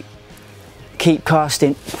got to keep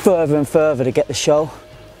casting further and further to get the shoal.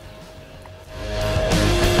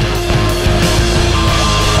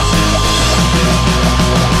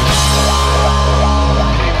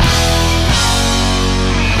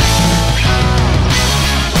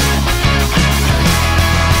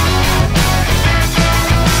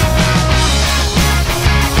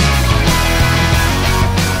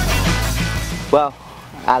 Well,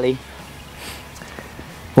 Ali.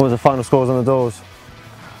 What was the final scores on the doors?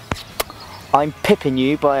 I'm pipping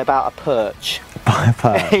you by about a perch. By a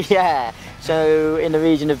perch? Yeah. So in the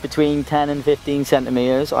region of between 10 and 15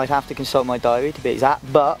 centimetres. I'd have to consult my diary to be exact,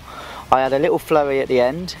 but I had a little flurry at the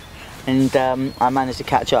end and I managed to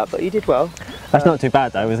catch up, but you did well. That's not too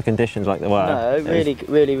bad though with the conditions like they were. No,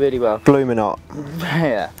 really well. Blooming hot.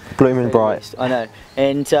 Yeah. Blooming bright. Nice. I know.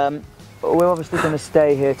 And we're obviously going to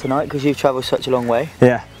stay here tonight because you've travelled such a long way.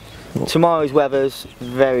 Yeah. Tomorrow's weather's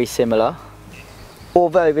very similar,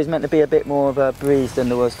 although there's meant to be a bit more of a breeze than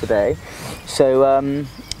there was today. So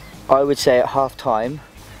I would say at half time,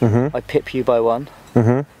 I pip you by one.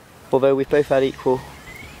 Although we've both had equal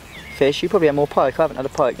fish. You probably had more pike. I haven't had a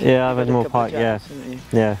pike. Yeah, I've had more pike. Jacks,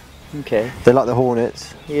 yeah. Okay. They like the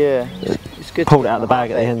hornets. Yeah. It's good. Pulled it out of the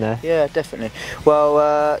bag at the end there. Yeah, definitely.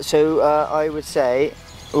 Well, so I would say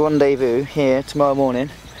rendezvous here tomorrow morning.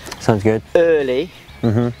 Sounds good. Early.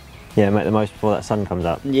 Yeah, make the most before that sun comes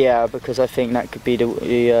up. Yeah, because I think that could be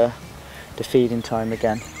the feeding time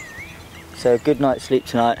again. So good night's sleep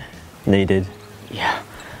tonight. Needed. Yeah,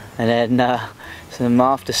 and then some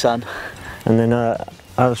after sun. And then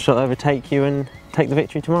I shall overtake you and take the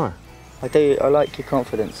victory tomorrow. I like your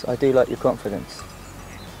confidence. I do like your confidence.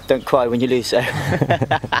 Don't cry when you lose, so.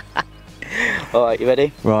 All right, you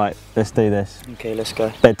ready? Right, let's do this. Okay, let's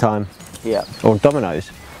go. Bedtime. Yeah. Or Domino's.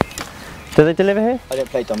 Do they deliver here? I don't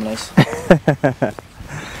play dominoes.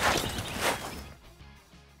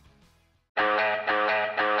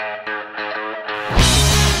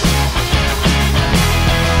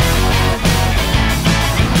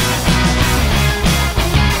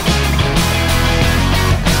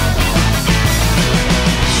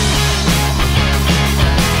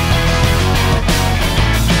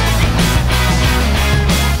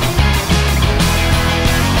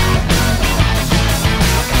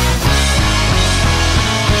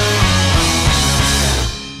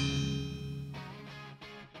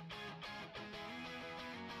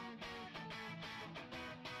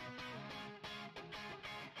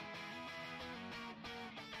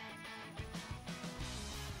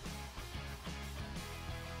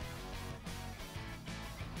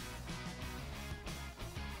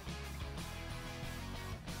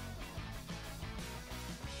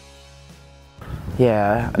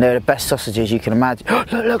 Yeah, and they're the best sausages you can imagine.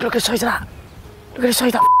 Look at the size of that! Look at the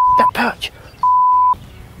size of that perch!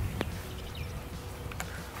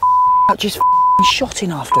 Just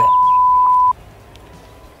shotting after it.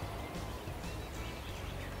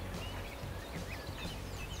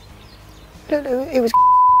 Look, it was.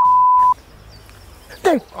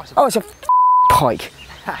 Dude, oh, it's a pike.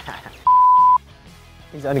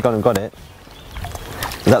 He's only gone and got it.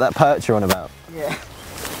 Is that perch you're on about? Yeah.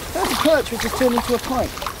 That's a perch which has turned into a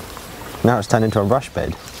pike. Now it's turned into a rush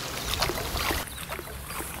bed.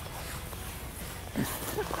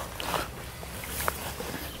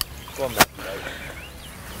 Go on, mate.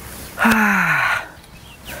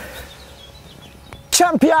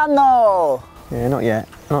 Champiano! Yeah, not yet,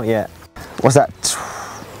 not yet. What's that,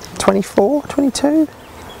 24, 22?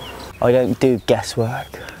 I don't do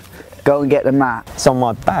guesswork. Go and get the mat. It's on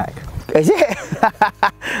my back. Is it?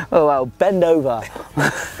 Oh well, bend over.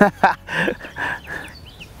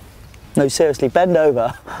 No, seriously, bend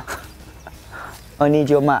over. I need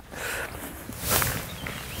your mat.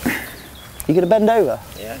 You gonna bend over?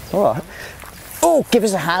 Yeah. All right. Oh, give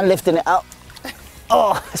us a hand lifting it up.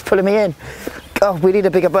 Oh, it's pulling me in. Oh, we need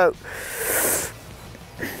a bigger boat.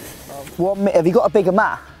 Have you got a bigger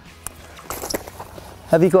mat?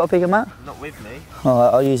 Have you got a bigger mat? Not with me. All right,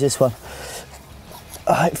 I'll use this one.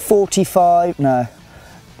 45, no.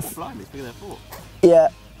 Blimey, it's bigger than I thought. Yeah.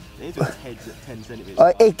 These are heads at 10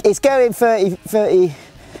 centimetres. It's going 30,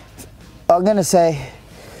 I'm going to say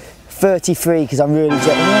 33 because I'm really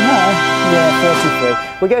getting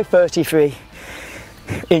Yeah, 33. We'll go 33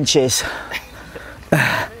 inches.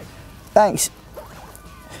 Thanks.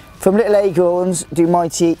 From little acorns do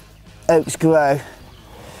mighty oaks grow.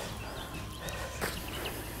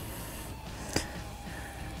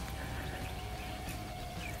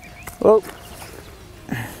 Oh.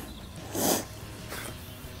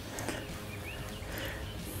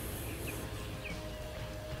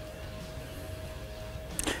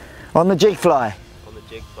 On the jig fly. On the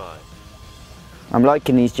jig fly. I'm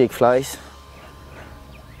liking these jig flies.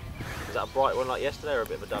 Is that a bright one like yesterday or a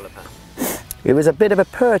bit of a duller pattern? It was a bit of a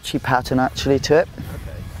perchy pattern actually to it.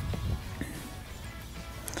 Okay.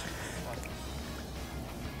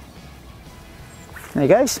 There he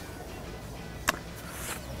goes.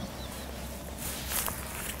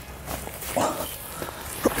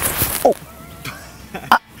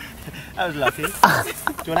 That was lucky. Do you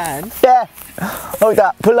want a hand? Yeah. Hold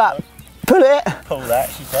that. Pull that. Pull it. Pull that,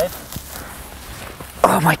 she said.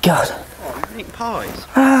 Oh my God. Oh, you make pies.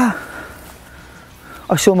 I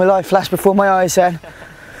saw my life flash before my eyes then.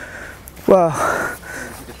 Well,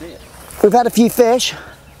 we've had a few fish.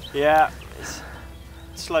 Yeah, it's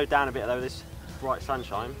slowed down a bit though, this bright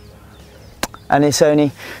sunshine. And it's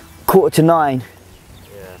only 8:45.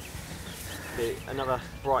 Yeah. Be another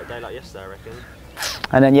bright day like yesterday, I reckon.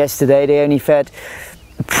 And then yesterday they only fed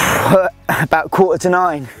about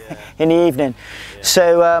 8:45 in the evening. Yeah.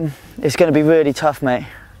 So it's going to be really tough, mate,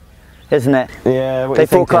 isn't it? Yeah. They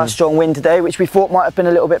forecast strong wind today, which we thought might have been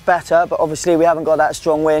a little bit better, but obviously we haven't got that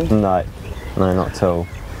strong wind. No, not at all.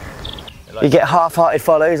 You get half-hearted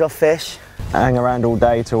follows off fish. Hang around all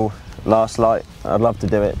day till last light. I'd love to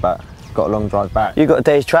do it, but got a long drive back. You've got a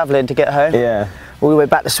day's travelling to get home. Yeah. All the way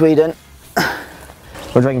back to Sweden.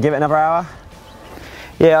 What do you reckon, give it another hour?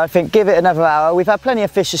 Yeah, I think give it another hour. We've had plenty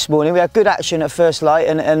of fish this morning. We had good action at first light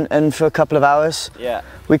and for a couple of hours. Yeah.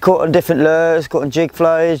 We caught on different lures, caught on jig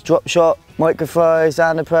flies, drop shot, micro flies,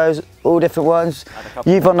 zander pros, all different ones.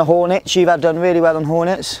 You've on the hornets, you've done really well on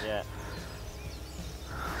hornets. Yeah.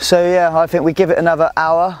 So yeah, I think we give it another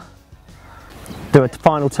hour. Do a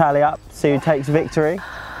final tally up, see who takes victory.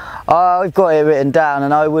 I've got it written down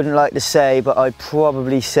and I wouldn't like to say, but I'd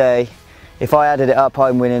probably say if I added it up,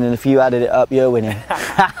 I'm winning, and if you added it up, you're winning.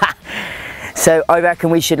 So I reckon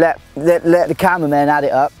we should let the cameraman add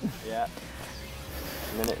it up. Yeah.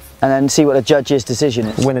 And then see what the judge's decision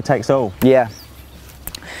is. Winner takes all. Yeah.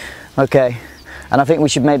 Okay. And I think we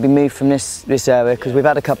should maybe move from this area because we've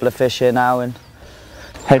had a couple of fish here now, and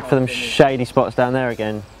head for them shady spots down there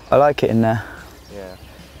again. I like it in there. Yeah.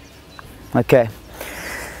 Okay.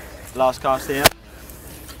 Last cast here.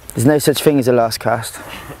 There's no such thing as a last cast.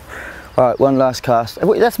 Alright, one last cast.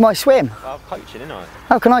 That's my swim. Well, I'm coaching, isn't I?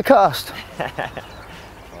 How can I cast?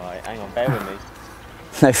 Right, hang on, bear with me.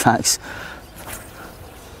 No thanks.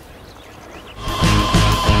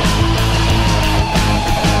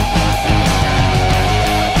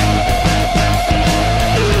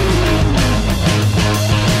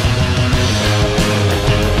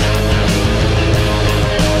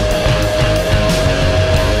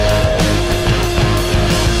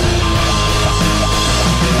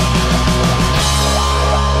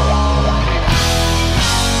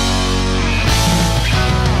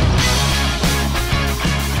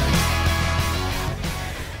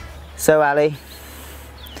 So Ali,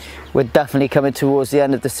 we're definitely coming towards the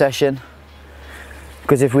end of the session,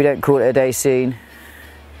 because if we don't call it a day soon,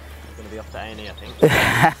 I'm going to be off to A&E, I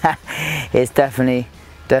think. It's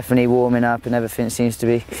definitely warming up and everything seems to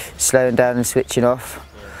be slowing down and switching off.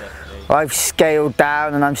 Yeah, definitely. I've scaled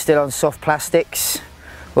down and I'm still on soft plastics,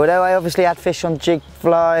 although I obviously had fish on jig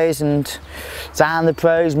flies and zander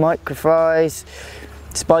pros, micro flies,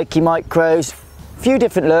 spiky micros, a few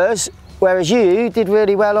different lures. Whereas you did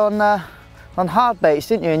really well on hard baits,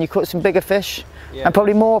 didn't you? And you caught some bigger fish, yeah, and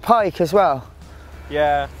probably more pike as well.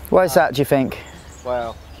 Yeah. Why is that, do you think?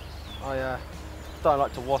 Well, I don't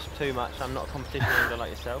like to wasp too much. I'm not a competition angler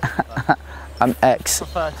like yourself. I'm ex. I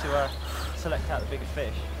prefer to select out the bigger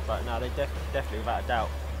fish, but no, they definitely, without a doubt,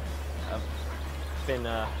 have been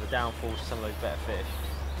the downfall to some of those better fish.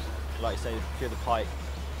 Like you say, a few of the pike.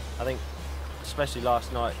 I think, especially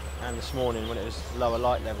last night and this morning when it was lower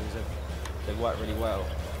light levels, they worked really well.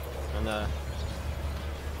 And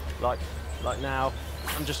like now,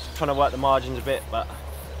 I'm just trying to work the margins a bit, but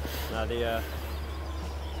no,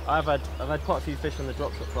 I've had quite a few fish on the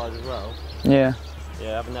drop shot flies as well. Yeah.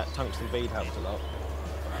 Yeah, having that tungsten bead helps a lot.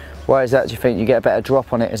 Why is that, do you think? You get a better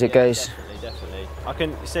drop on it as it goes? Definitely. I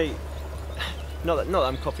can see, not that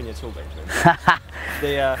I'm copying you at all,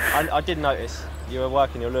 Benjamin. I did notice you were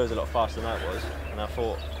working your lures a lot faster than I was, and I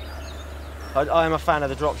thought, I am a fan of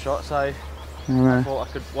the drop shot, so I thought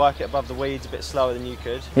I could work it above the weeds a bit slower than you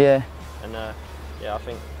could. Yeah. And yeah, I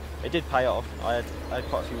think it did pay off. I had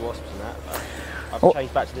quite a few wasps in that. I've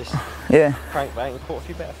changed back to this crankbait and caught a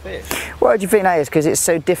few better fish. Why do you think that is? Because it's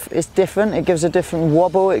so different. It gives a different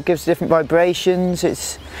wobble. It gives different vibrations.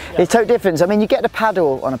 It's totally different. I mean, you get the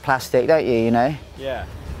paddle on a plastic, don't you? You know. Yeah.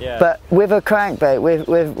 Yeah. But with a crankbait,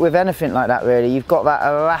 with anything like that, really, you've got that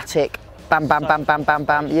erratic bam, bam, bam, bam, bam,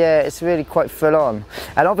 bam. Yeah, it's really quite full on.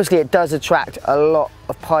 And obviously, it does attract a lot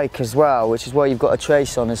of pike as well, which is why you've got a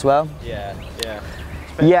trace on as well. Yeah. Yeah.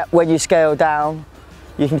 Yeah. When you scale down,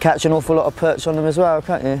 you can catch an awful lot of perch on them as well,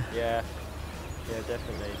 can't you? Yeah, yeah,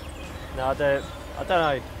 definitely. No, I don't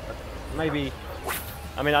know. Maybe,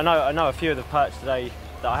 I mean, I know a few of the perch today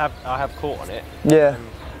that I have caught on it. Yeah.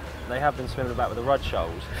 They have been swimming about with the rudd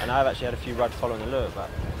shoals, and I have actually had a few rudd following the lure. But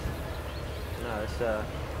no,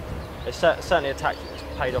 it's certainly a tactic that's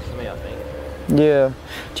paid off for me, I think. Yeah.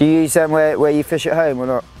 Do you use them where you fish at home or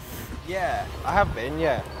not? Yeah, I have been.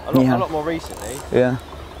 Yeah, a lot more recently. Yeah.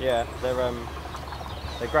 Yeah, they're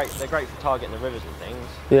great. They're great for targeting the rivers and things.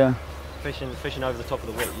 Yeah. Fishing over the top of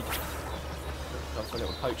the weed. Got a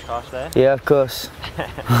little poach cast there. Yeah, of course.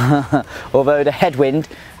 Although the headwind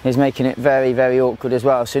is making it very, very awkward as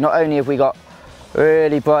well. So not only have we got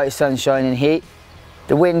really bright sunshine and heat,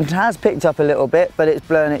 the wind has picked up a little bit, but it's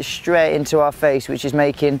blowing it straight into our face, which is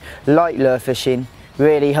making light lure fishing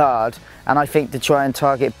really hard. And I think to try and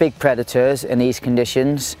target big predators in these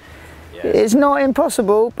conditions, it's not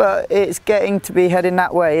impossible, but it's getting to be heading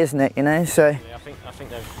that way, isn't it? You know, so. Yeah, I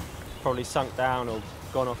think they've probably sunk down or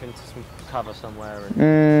gone off into some cover somewhere.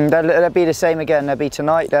 And They'll be the same again. They'll be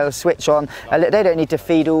tonight. They'll switch on. They don't need to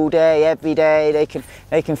feed all day, every day.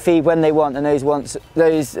 They can feed when they want, and those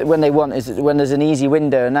when they want is when there's an easy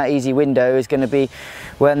window, and that easy window is going to be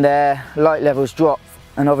when their light levels drop.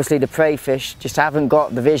 And obviously the prey fish just haven't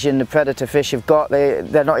got the vision the predator fish have got.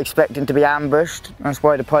 They're not expecting to be ambushed. That's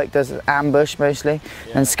why the pike does ambush mostly,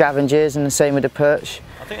 and scavenges, and the same with the perch.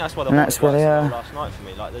 I think that's why they are last night for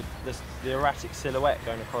me. Like the erratic silhouette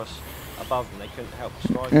going across above them, they couldn't help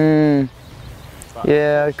striking.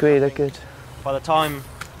 Yeah, I agree. They're good. By the time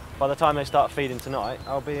they start feeding tonight,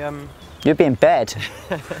 I'll be You'll be in bed.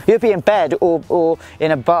 You'll be in bed or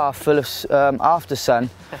in a bath full of after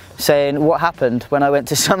sun, saying what happened when I went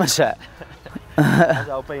to Somerset. Those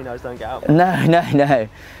albinos don't get out. No.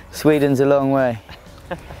 Sweden's a long way.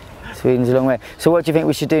 Sweden's a long way. So what do you think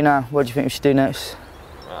we should do now? What do you think we should do next?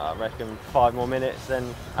 I reckon 5 more minutes,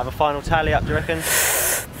 then have a final tally up, do you reckon?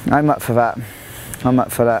 I'm up for that. I'm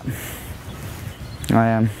up for that. I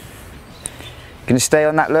am. Going to stay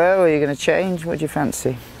on that lure, or are you going to change? What do you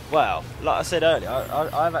fancy? Well, like I said earlier,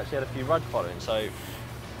 I've actually had a few rudd following, so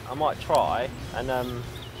I might try, and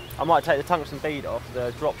I might take the tungsten bead off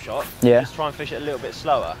the drop shot. Yeah. Just try and fish it a little bit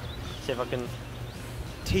slower. See if I can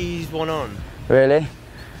tease one on. Really?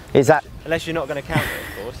 Is that? Unless you're not going to count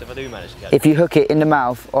it, of course. If I do manage to get it. If you hook it in the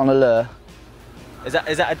mouth on a lure. Is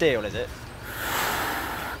that a deal? Is it?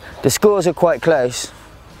 The scores are quite close,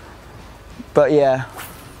 but yeah,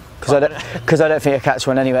 because I don't think I catch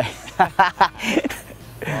one anyway.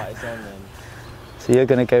 Right, it's on then. So you're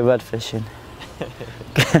going to go rudd fishing.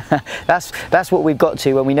 that's what we've got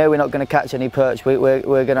to when we know we're not going to catch any perch. We're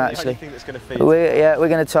going to actually. That's going to feed. We're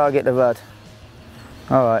going to target the rudd.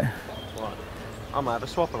 All right. Right. I might have a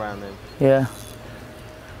swap around then. Yeah.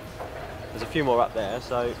 There's a few more up there,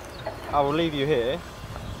 so I will leave you here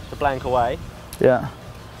to blank away. Yeah.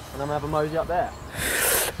 And I'm going to have a mosey up there.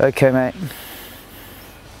 Okay, mate.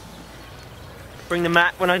 Bring the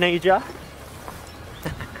mat when I need you.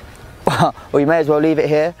 Well, you may as well leave it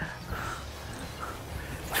here.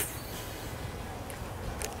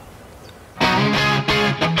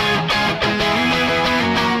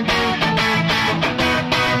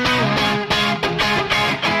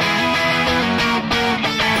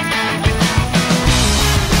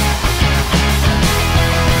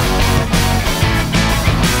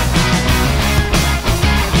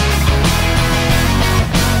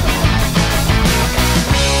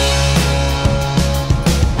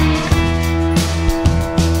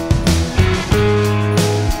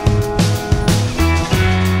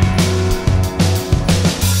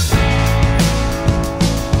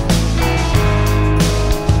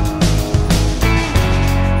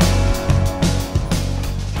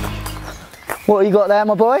 What you got there,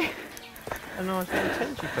 my boy? A nice little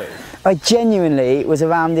tenchy poo. I genuinely was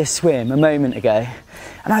around this swim a moment ago,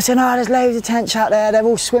 and I said, oh, there's loads of tench out there, they're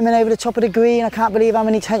all swimming over the top of the green, I can't believe how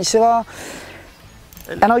many tench there are.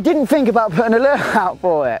 And I didn't think about putting a lure out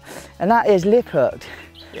for it, and that is lip hooked.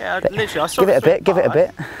 Yeah, literally, I saw Give it a bit, give it a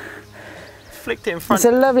bit. Flicked it in front. It's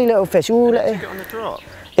a lovely little fish. Ooh, it took it on the drop.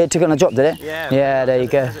 It took it on the drop, did it? Yeah. Yeah, there you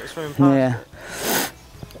go. Yeah.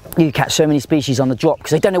 You catch so many species on the drop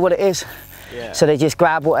because they don't know what it is. Yeah. So they just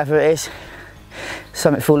grab whatever it is,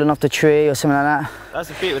 something falling off the tree or something like that. That's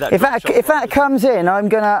the beauty with that. If that comes in, I'm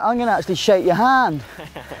gonna actually shake your hand.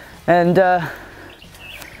 And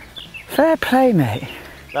fair play, mate.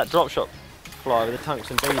 That drop shot fly with the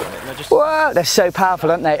tungsten bead on it, and they're just. Whoa, they're so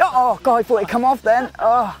powerful, aren't they? Oh God, I thought it'd come off then.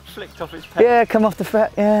 Oh. Flicked off its peg. Yeah, come off the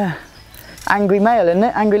fret. Yeah. Angry male, isn't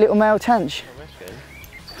it? Angry little male tench. Oh,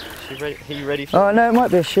 that's good. He ready for? Oh no, it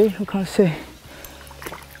might be a she. I can't see.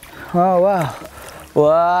 Oh wow.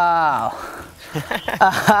 Wow.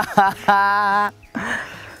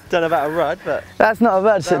 Don't know about a rudd, but... That's not a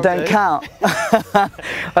rudd, so it don't count. I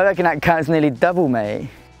reckon that counts nearly double, mate.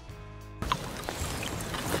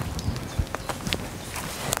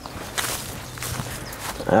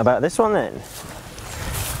 How about this one then?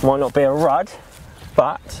 Might not be a rudd,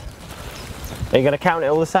 but... Are you going to count it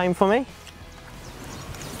all the same for me?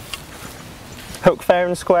 Hook fair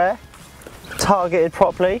and square. Targeted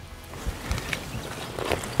properly.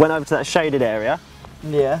 Went over to that shaded area.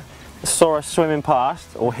 Yeah. Saw us swimming past,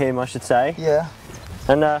 or him I should say. Yeah.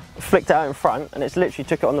 And flicked it out in front, and it's literally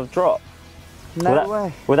took it on the drop. No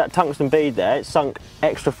way. With that tungsten bead there, it sunk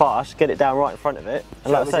extra fast, get it down right in front of it. And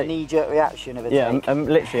so like it was a knee-jerk reaction of a take.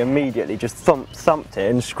 Literally immediately just thumped it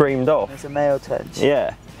and screamed off. It's a male tench.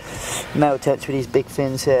 Yeah. Male tench with these big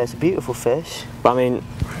fins here. It's a beautiful fish. But I mean,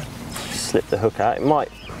 slip the hook out. It might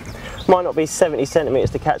not be 70 centimetres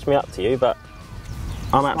to catch me up to you, but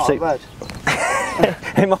I'm absolutely. Not a rudd.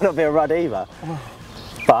 It might not be a rudd either.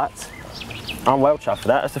 but I'm well chuffed for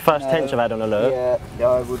that. That's the first tench I've had on a lure. Yeah,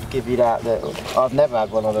 I would give you that. I've never had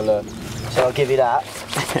one on a lure, so I'll give you that.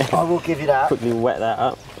 I will give you that. Quickly wet that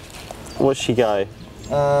up. What's she go?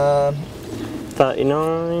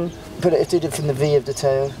 39. Put it from the V of the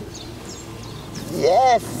tail.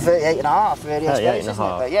 Yeah, 38 and a half really, I suppose, isn't it?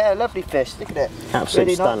 But yeah, lovely fish, look at it. Absolute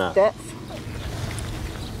really stunner. Nice depth.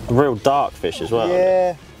 A real dark fish as well.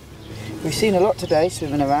 Yeah. We've seen a lot today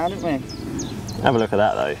swimming around, haven't we? Have a look at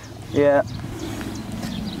that though. Yeah.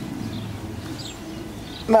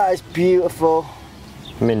 That is beautiful.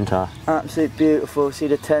 Minter. Absolutely beautiful. See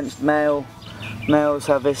the tench males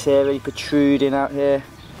have this here really protruding out here.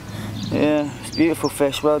 Yeah, it's beautiful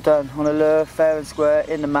fish, well done. On a lure, fair and square,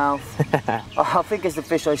 in the mouth. I think it's the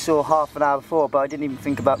fish I saw half an hour before, but I didn't even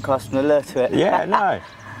think about casting a lure to it. Yeah, no.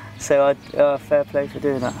 So fair play for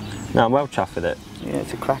doing that. No, I'm well chuffed with it. Yeah,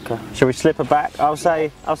 it's a cracker. Shall we slip her back? I'll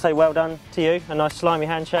say well done to you. A nice slimy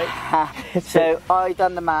handshake. So I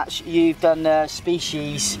done the match, you've done the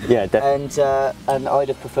species. Yeah, definitely. And I'd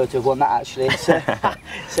have preferred to have won that actually. So,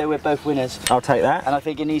 so we're both winners. I'll take that. And I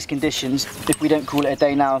think in these conditions, if we don't call it a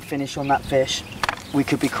day now and finish on that fish, we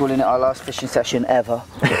could be calling it our last fishing session ever.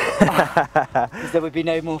 Because there would be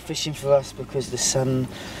no more fishing for us because the sun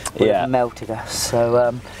would have melted us.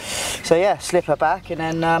 So, so yeah, slip her back and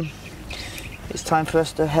then it's time for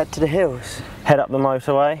us to head to the hills. Head up the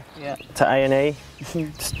motorway to A&E,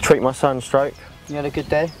 treat my sunstroke. You had a good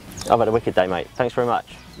day? I've had a wicked day, mate. Thanks very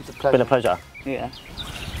much. It's a pleasure. Been a pleasure. Yeah.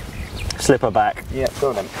 Slip her back. Yeah,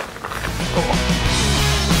 go on then.